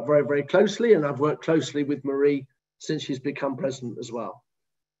 We work very, very closely, and I've worked closely with Marie since she's become president as well.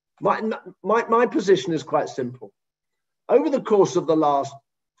 My position is quite simple. Over the course of the last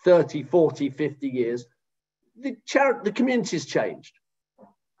 30, 40, 50 years, the community has changed.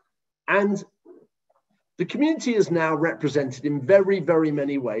 And the community is now represented in very, very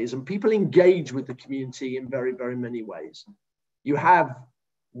many ways, and people engage with the community in very, very many ways. You have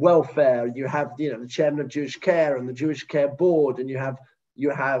welfare, you have the chairman of Jewish Care and the Jewish Care Board, and you have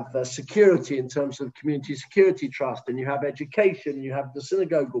security in terms of Community Security Trust, and you have education, you have the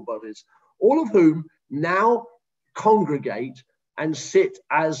synagogal bodies, all of whom now congregate and sit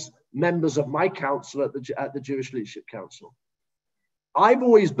as members of my council at the Jewish Leadership Council. I've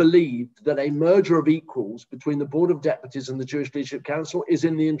always believed that a merger of equals between the Board of Deputies and the Jewish Leadership Council is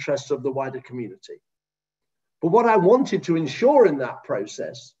in the interests of the wider community. But what I wanted to ensure in that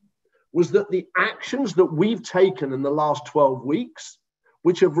process was that the actions that we've taken in the last 12 weeks,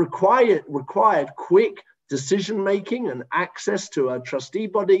 which have required quick decision-making and access to a trustee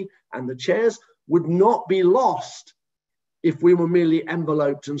body and the chairs, would not be lost if we were merely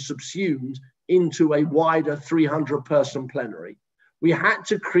enveloped and subsumed into a wider 300-person plenary. We had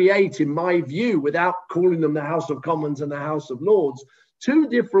to create, in my view, without calling them the House of Commons and the House of Lords, two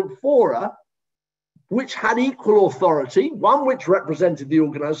different fora which had equal authority, one which represented the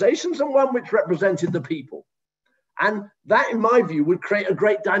organizations and one which represented the people. And that, in my view, would create a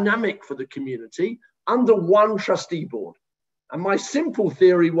great dynamic for the community under one trustee board. And my simple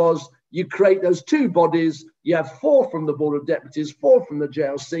theory was you create those two bodies, you have 4 from the Board of Deputies, 4 from the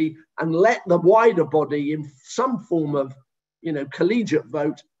JLC, and let the wider body in some form of collegiate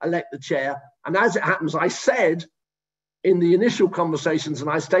vote elect the chair. And as it happens, I said in the initial conversations, and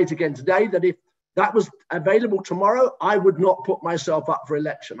I state again today, that if that was available tomorrow, I would not put myself up for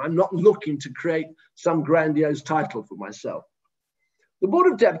election. I'm not looking to create some grandiose title for myself. The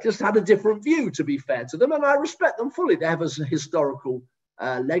Board of Deputies had a different view, to be fair to them, and I respect them fully. They have a historical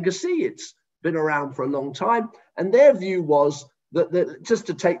legacy. It's been around for a long time. And their view was that just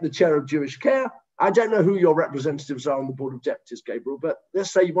to take the chair of Jewish Care, I don't know who your representatives are on the Board of Deputies, Gabriel, but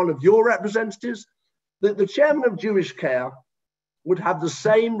let's say one of your representatives, that the chairman of Jewish Care would have the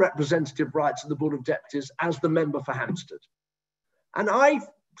same representative rights of the Board of Deputies as the member for Hampstead. And I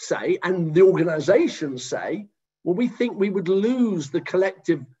say, and the organisations say, well, we think we would lose the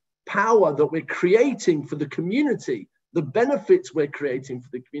collective power that we're creating for the community, the benefits we're creating for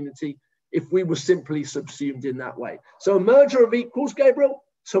the community, if we were simply subsumed in that way. So a merger of equals, Gabriel,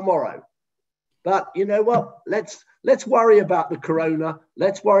 tomorrow. But you know what? Let's worry about the corona.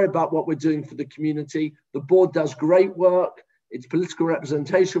 Let's worry about what we're doing for the community. The board does great work. Its political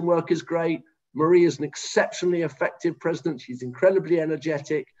representation work is great. Marie is an exceptionally effective president. She's incredibly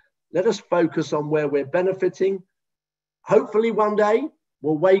energetic. Let us focus on where we're benefiting. Hopefully one day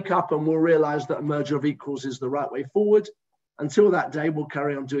we'll wake up and we'll realize that a merger of equals is the right way forward. Until that day, we'll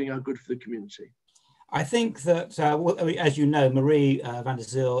carry on doing our good for the community. I think that, as you know, Marie van der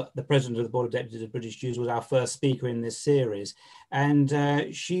Zyl, the president of the Board of Deputies of British Jews, was our first speaker in this series.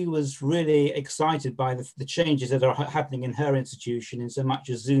 And she was really excited by the changes that are happening in her institution, in so much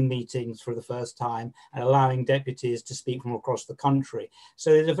as Zoom meetings for the first time and allowing deputies to speak from across the country.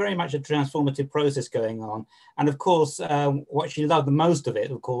 So there's very much a transformative process going on. And of course, what she loved the most of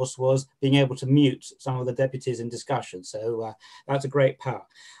it, of course, was being able to mute some of the deputies in discussion. So that's a great power.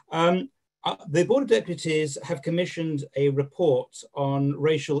 The Board of Deputies have commissioned a report on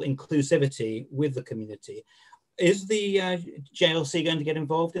racial inclusivity with the community. Is the JLC going to get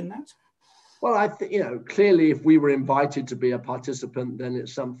involved in that? Well, I think, clearly if we were invited to be a participant, then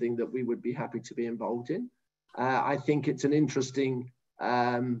it's something that we would be happy to be involved in. I think it's an interesting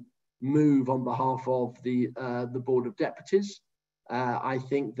move on behalf of the Board of Deputies. I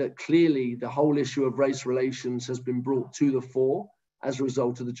think that clearly the whole issue of race relations has been brought to the fore as a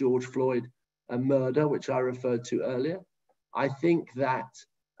result of the George Floyd murder, which I referred to earlier. I think that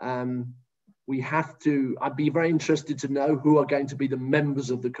I'd be very interested to know who are going to be the members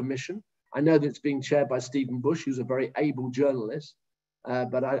of the commission. I know that it's being chaired by Stephen Bush, who's a very able journalist,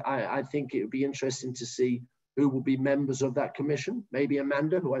 but I think it would be interesting to see who will be members of that commission. Maybe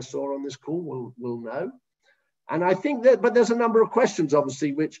Amanda, who I saw on this call, will know. And I think that, but there's a number of questions,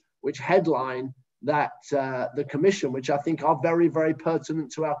 obviously, which headline that the commission, which I think are very, very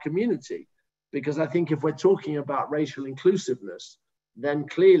pertinent to our community. Because I think if we're talking about racial inclusiveness, then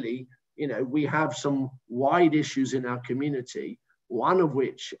clearly, we have some wide issues in our community, one of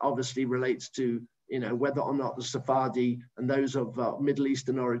which obviously relates to, whether or not the Sephardi and those of Middle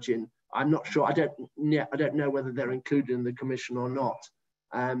Eastern origin, I'm not sure, I don't know whether they're included in the commission or not.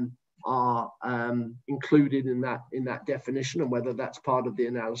 are included in that definition, and whether that's part of the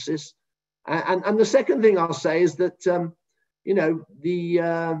analysis. And the second thing I'll say is that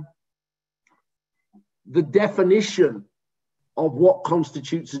the definition of what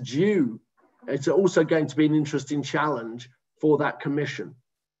constitutes a Jew, it's also going to be an interesting challenge for that commission,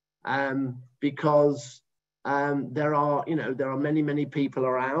 because there are many people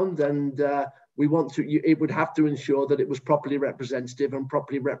around, and it would have to ensure that it was properly representative and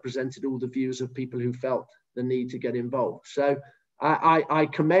properly represented all the views of people who felt the need to get involved. So I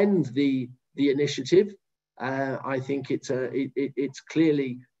commend the initiative. I think it's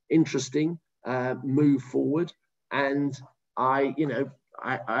clearly interesting move forward, and I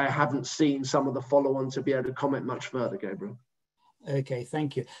haven't seen some of the follow-on to be able to comment much further, Gabriel. Okay,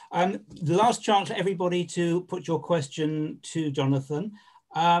 thank you. The last chance for everybody to put your question to Jonathan.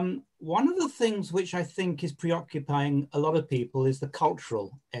 One of the things which I think is preoccupying a lot of people is the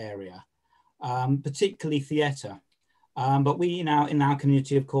cultural area, particularly theatre. But we now in our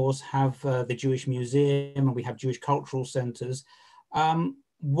community, of course, have the Jewish Museum, and we have Jewish cultural centres.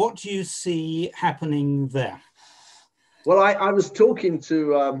 What do you see happening there? Well, I was talking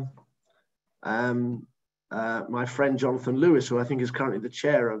to my friend Jonathan Lewis, who I think is currently the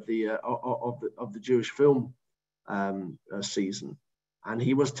chair of the Jewish film season, and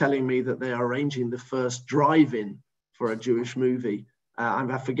he was telling me that they are arranging the first drive-in for a Jewish movie.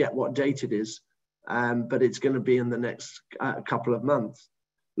 I forget what date it is, but it's going to be in the next couple of months.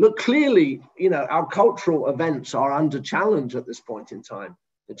 Look, clearly, our cultural events are under challenge at this point in time.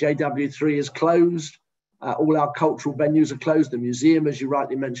 The JW3 is closed. All our cultural venues are closed. The museum, as you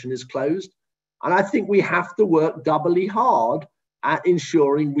rightly mentioned, is closed. And I think we have to work doubly hard at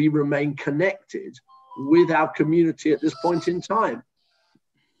ensuring we remain connected with our community at this point in time.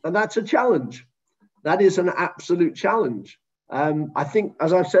 And that's a challenge. That is an absolute challenge. I think,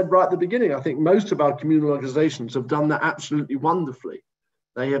 as I said right at the beginning, I think most of our communal organizations have done that absolutely wonderfully.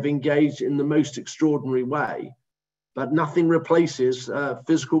 They have engaged in the most extraordinary way, but nothing replaces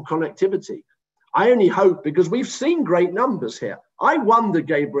physical connectivity. I only hope, because we've seen great numbers here. I wonder,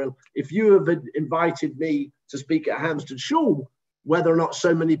 Gabriel, if you have invited me to speak at Hampstead Shul, whether or not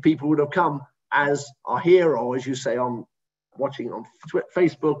so many people would have come as are here, or as you say, watching on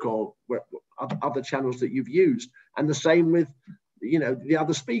Facebook or other channels that you've used. And the same with, the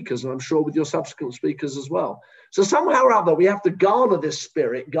other speakers, and I'm sure with your subsequent speakers as well. So somehow or other, we have to garner this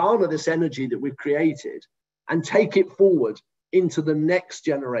spirit, garner this energy that we've created, and take it forward into the next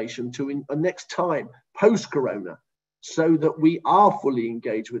generation, to a next time post-corona, so that we are fully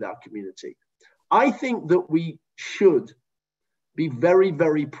engaged with our community. I think that we should be very,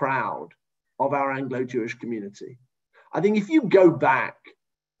 very proud of our Anglo-Jewish community. I think if you go back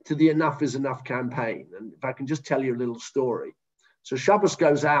to the Enough is Enough campaign, and if I can just tell you a little story. So Shabbos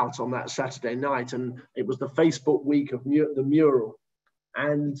goes out on that Saturday night, and it was the Facebook week of the mural.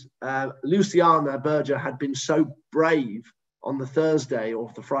 And Luciana Berger had been so brave on the Thursday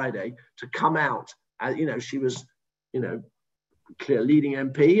or the Friday to come out. She was, clear leading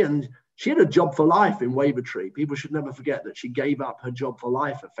MP, and she had a job for life in Wavertree. People should never forget that she gave up her job for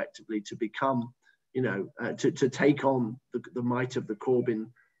life effectively to become, to take on the might of the Corbyn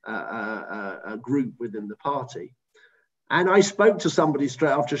group within the party. And I spoke to somebody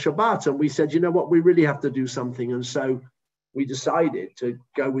straight after Shabbat, and we said, you know what, we really have to do something. And so we decided to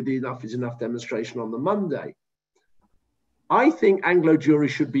go with the Enough is Enough demonstration on the Monday. I think Anglo Jewry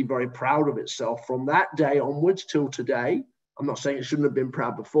should be very proud of itself from that day onwards till today. I'm not saying it shouldn't have been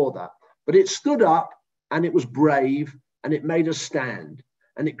proud before that, but it stood up and it was brave and it made a stand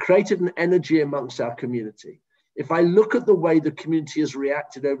and it created an energy amongst our community. If I look at the way the community has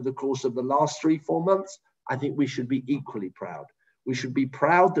reacted over the course of the last 3-4 months, I think we should be equally proud. We should be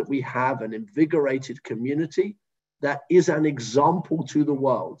proud that we have an invigorated community that is an example to the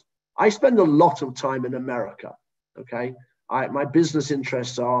world. I spend a lot of time in America, okay? My business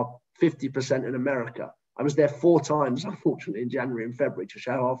interests are 50% in America. I was there 4 times, unfortunately, in January and February to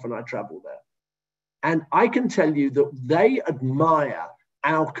show how often I travel there. And I can tell you that they admire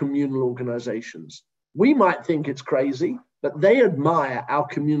our communal organizations. We might think it's crazy, but they admire our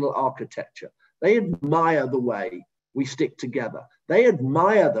communal architecture. They admire the way we stick together. They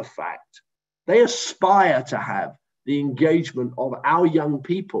admire the fact, they aspire to have the engagement of our young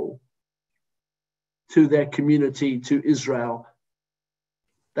people to their community, to Israel.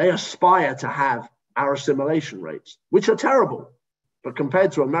 They aspire to have our assimilation rates, which are terrible, but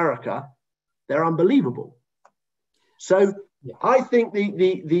compared to America, they're unbelievable. So I think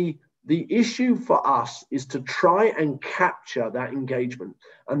the issue for us is to try and capture that engagement.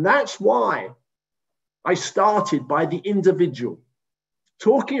 And that's why I started by the individual,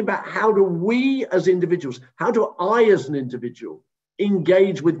 talking about how do we as individuals, how do I as an individual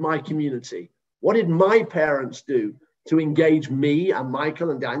engage with my community? What did my parents do to engage me and Michael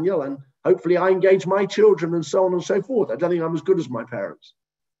and Daniel? And hopefully I engage my children and so on and so forth. I don't think I'm as good as my parents.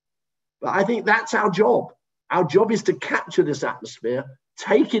 But I think that's our job. Our job is to capture this atmosphere,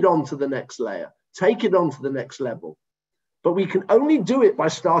 take it on to the next layer, take it on to the next level. But we can only do it by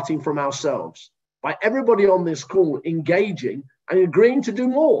starting from ourselves, by everybody on this call engaging and agreeing to do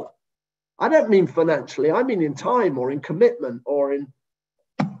more. I don't mean financially, I mean in time or in commitment or in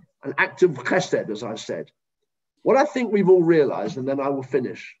an act of chesed, as I said. What I think we've all realized, and then I will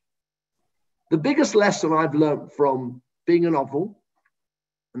finish, the biggest lesson I've learned from being a novel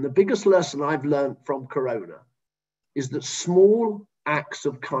and the biggest lesson I've learned from Corona is that small acts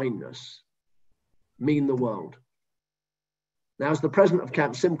of kindness mean the world. Now, as the president of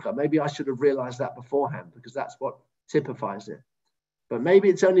Camp Simcha, maybe I should have realized that beforehand because that's what typifies it. But maybe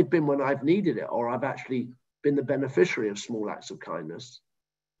it's only been when I've needed it or I've actually been the beneficiary of small acts of kindness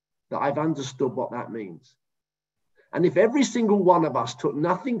that I've understood what that means. And if every single one of us took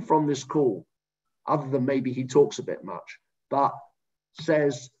nothing from this call, other than maybe he talks a bit much, but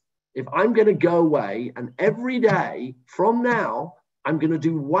says, if I'm going to go away and every day from now, I'm going to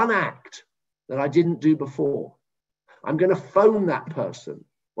do one act that I didn't do before. I'm going to phone that person.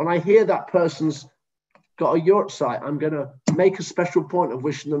 When I hear that person's got a yurt site, I'm going to make a special point of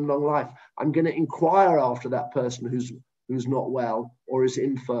wishing them long life. I'm going to inquire after that person who's not well or is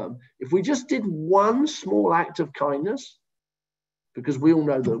infirm. If we just did one small act of kindness, because we all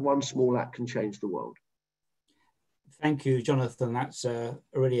know that one small act can change the world. Thank you, Jonathan. That's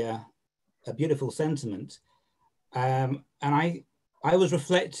really a beautiful sentiment. And I was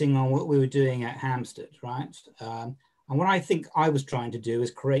reflecting on what we were doing at Hampstead, right? And what I think I was trying to do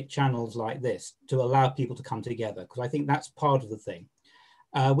is create channels like this to allow people to come together, because I think that's part of the thing.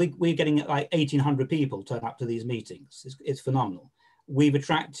 We're getting like 1,800 people turn up to these meetings. It's phenomenal. We've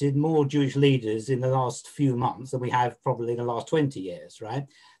attracted more Jewish leaders in the last few months than we have probably in the last 20 years, right?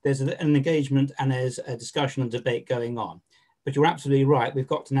 There's an engagement and there's a discussion and debate going on. But you're absolutely right. We've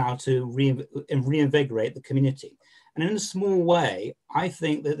got to now to reinvigorate the community. And in a small way, I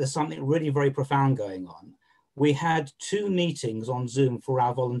think that there's something really very profound going on. We had 2 meetings on Zoom for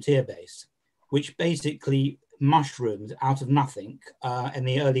our volunteer base, which basically mushroomed out of nothing in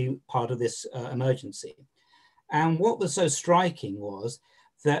the early part of this emergency. And what was so striking was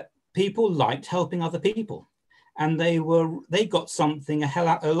that people liked helping other people, and they got something a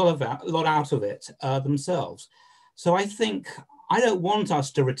lot out of it themselves. So I think I don't want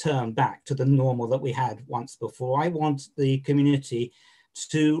us to return back to the normal that we had once before. I want the community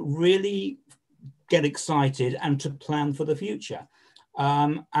to really get excited and to plan for the future.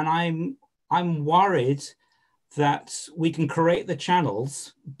 And I'm worried that we can create the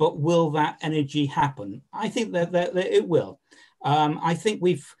channels, but will that energy happen? I think that it will. I think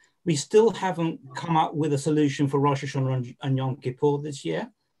we still haven't come up with a solution for Rosh Hashanah and Yom Kippur this year.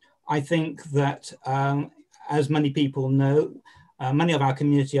 I think that, as many people know, many of our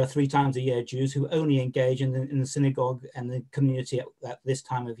community are 3 times a year Jews who only engage in the synagogue and the community at this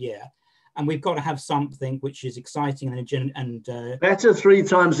time of year. And we've got to have something which is exciting and better 3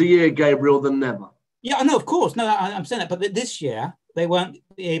 times a year, Gabriel, than never. Yeah, no, of course. No, I'm saying that. But this year, they won't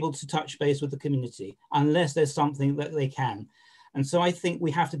be able to touch base with the community unless there's something that they can. And so I think we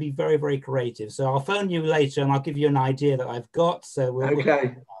have to be very, very creative. So I'll phone you later and I'll give you an idea that I've got. So we'll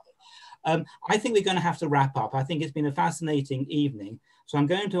okay. I think we're going to have to wrap up. I think it's been a fascinating evening. So I'm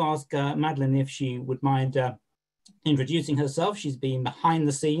going to ask Madeline if she would mind introducing herself. She's been behind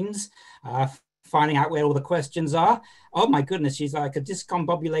the scenes, finding out where all the questions are. Oh my goodness, she's like a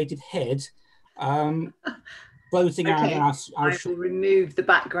discombobulated head. Floating okay. around our I will remove the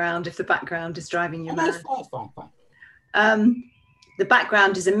background if the background is driving you mad. That's fine. The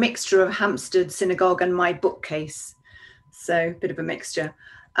background is a mixture of Hampstead Synagogue and my bookcase, so a bit of a mixture.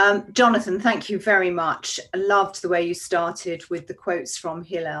 Jonathan, thank you very much. I loved the way you started with the quotes from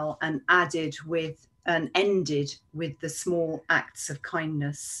Hillel and ended with the small acts of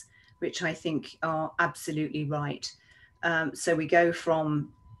kindness, which I think are absolutely right. So we go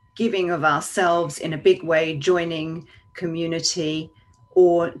from giving of ourselves in a big way, joining community,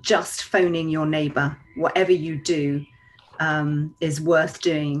 or just phoning your neighbor. Whatever you do is worth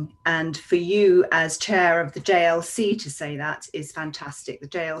doing. And for you as chair of the JLC to say that is fantastic. The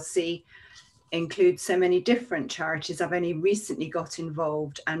JLC includes so many different charities. I've only recently got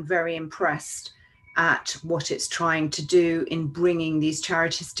involved and very impressed at what it's trying to do in bringing these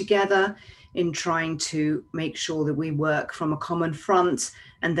charities together, in trying to make sure that we work from a common front,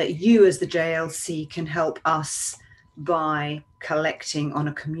 and that you as the JLC can help us by collecting on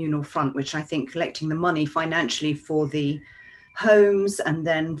a communal front, which I think collecting the money financially for the homes and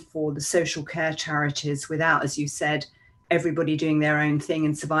then for the social care charities without, as you said, everybody doing their own thing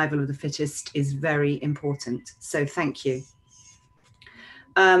and survival of the fittest is very important. So thank you.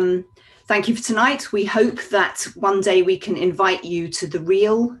 Thank you for tonight. We hope that one day we can invite you to the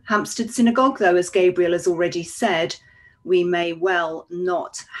real Hampstead Synagogue, though, as Gabriel has already said, we may well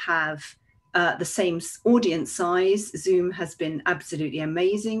not have the same audience size. Zoom has been absolutely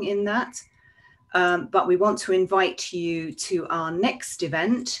amazing in that. But we want to invite you to our next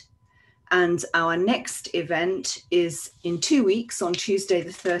event. And our next event is in 2 weeks on Tuesday, the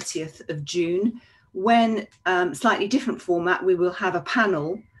 30th of June, when slightly different format, we will have a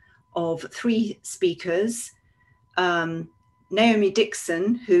panel of 3 speakers. Naomi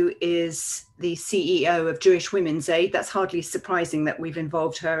Dixon, who is the CEO of Jewish Women's Aid. That's hardly surprising that we've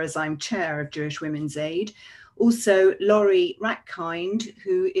involved her, as I'm chair of Jewish Women's Aid. Also, Laurie Rackkind,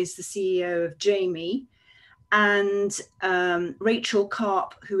 who is the CEO of Jamie, and Rachel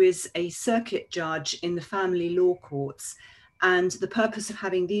Karp, who is a circuit judge in the family law courts. And the purpose of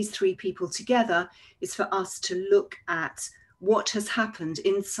having these 3 people together is for us to look at what has happened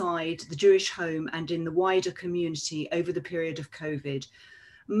inside the Jewish home and in the wider community over the period of COVID.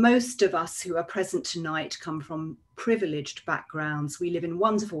 Most of us who are present tonight come from privileged backgrounds. We live in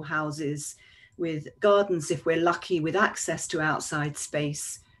wonderful houses with gardens, if we're lucky, with access to outside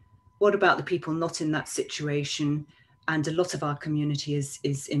space. What about the people not in that situation? And a lot of our community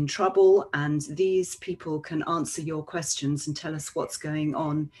is in trouble, and these people can answer your questions and tell us what's going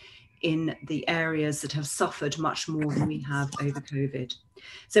on in the areas that have suffered much more than we have over COVID.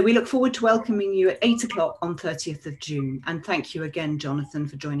 So we look forward to welcoming you at 8 o'clock on 30th of June. And thank you again, Jonathan,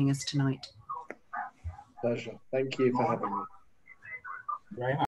 for joining us tonight. Pleasure. Thank you for having me. Very much.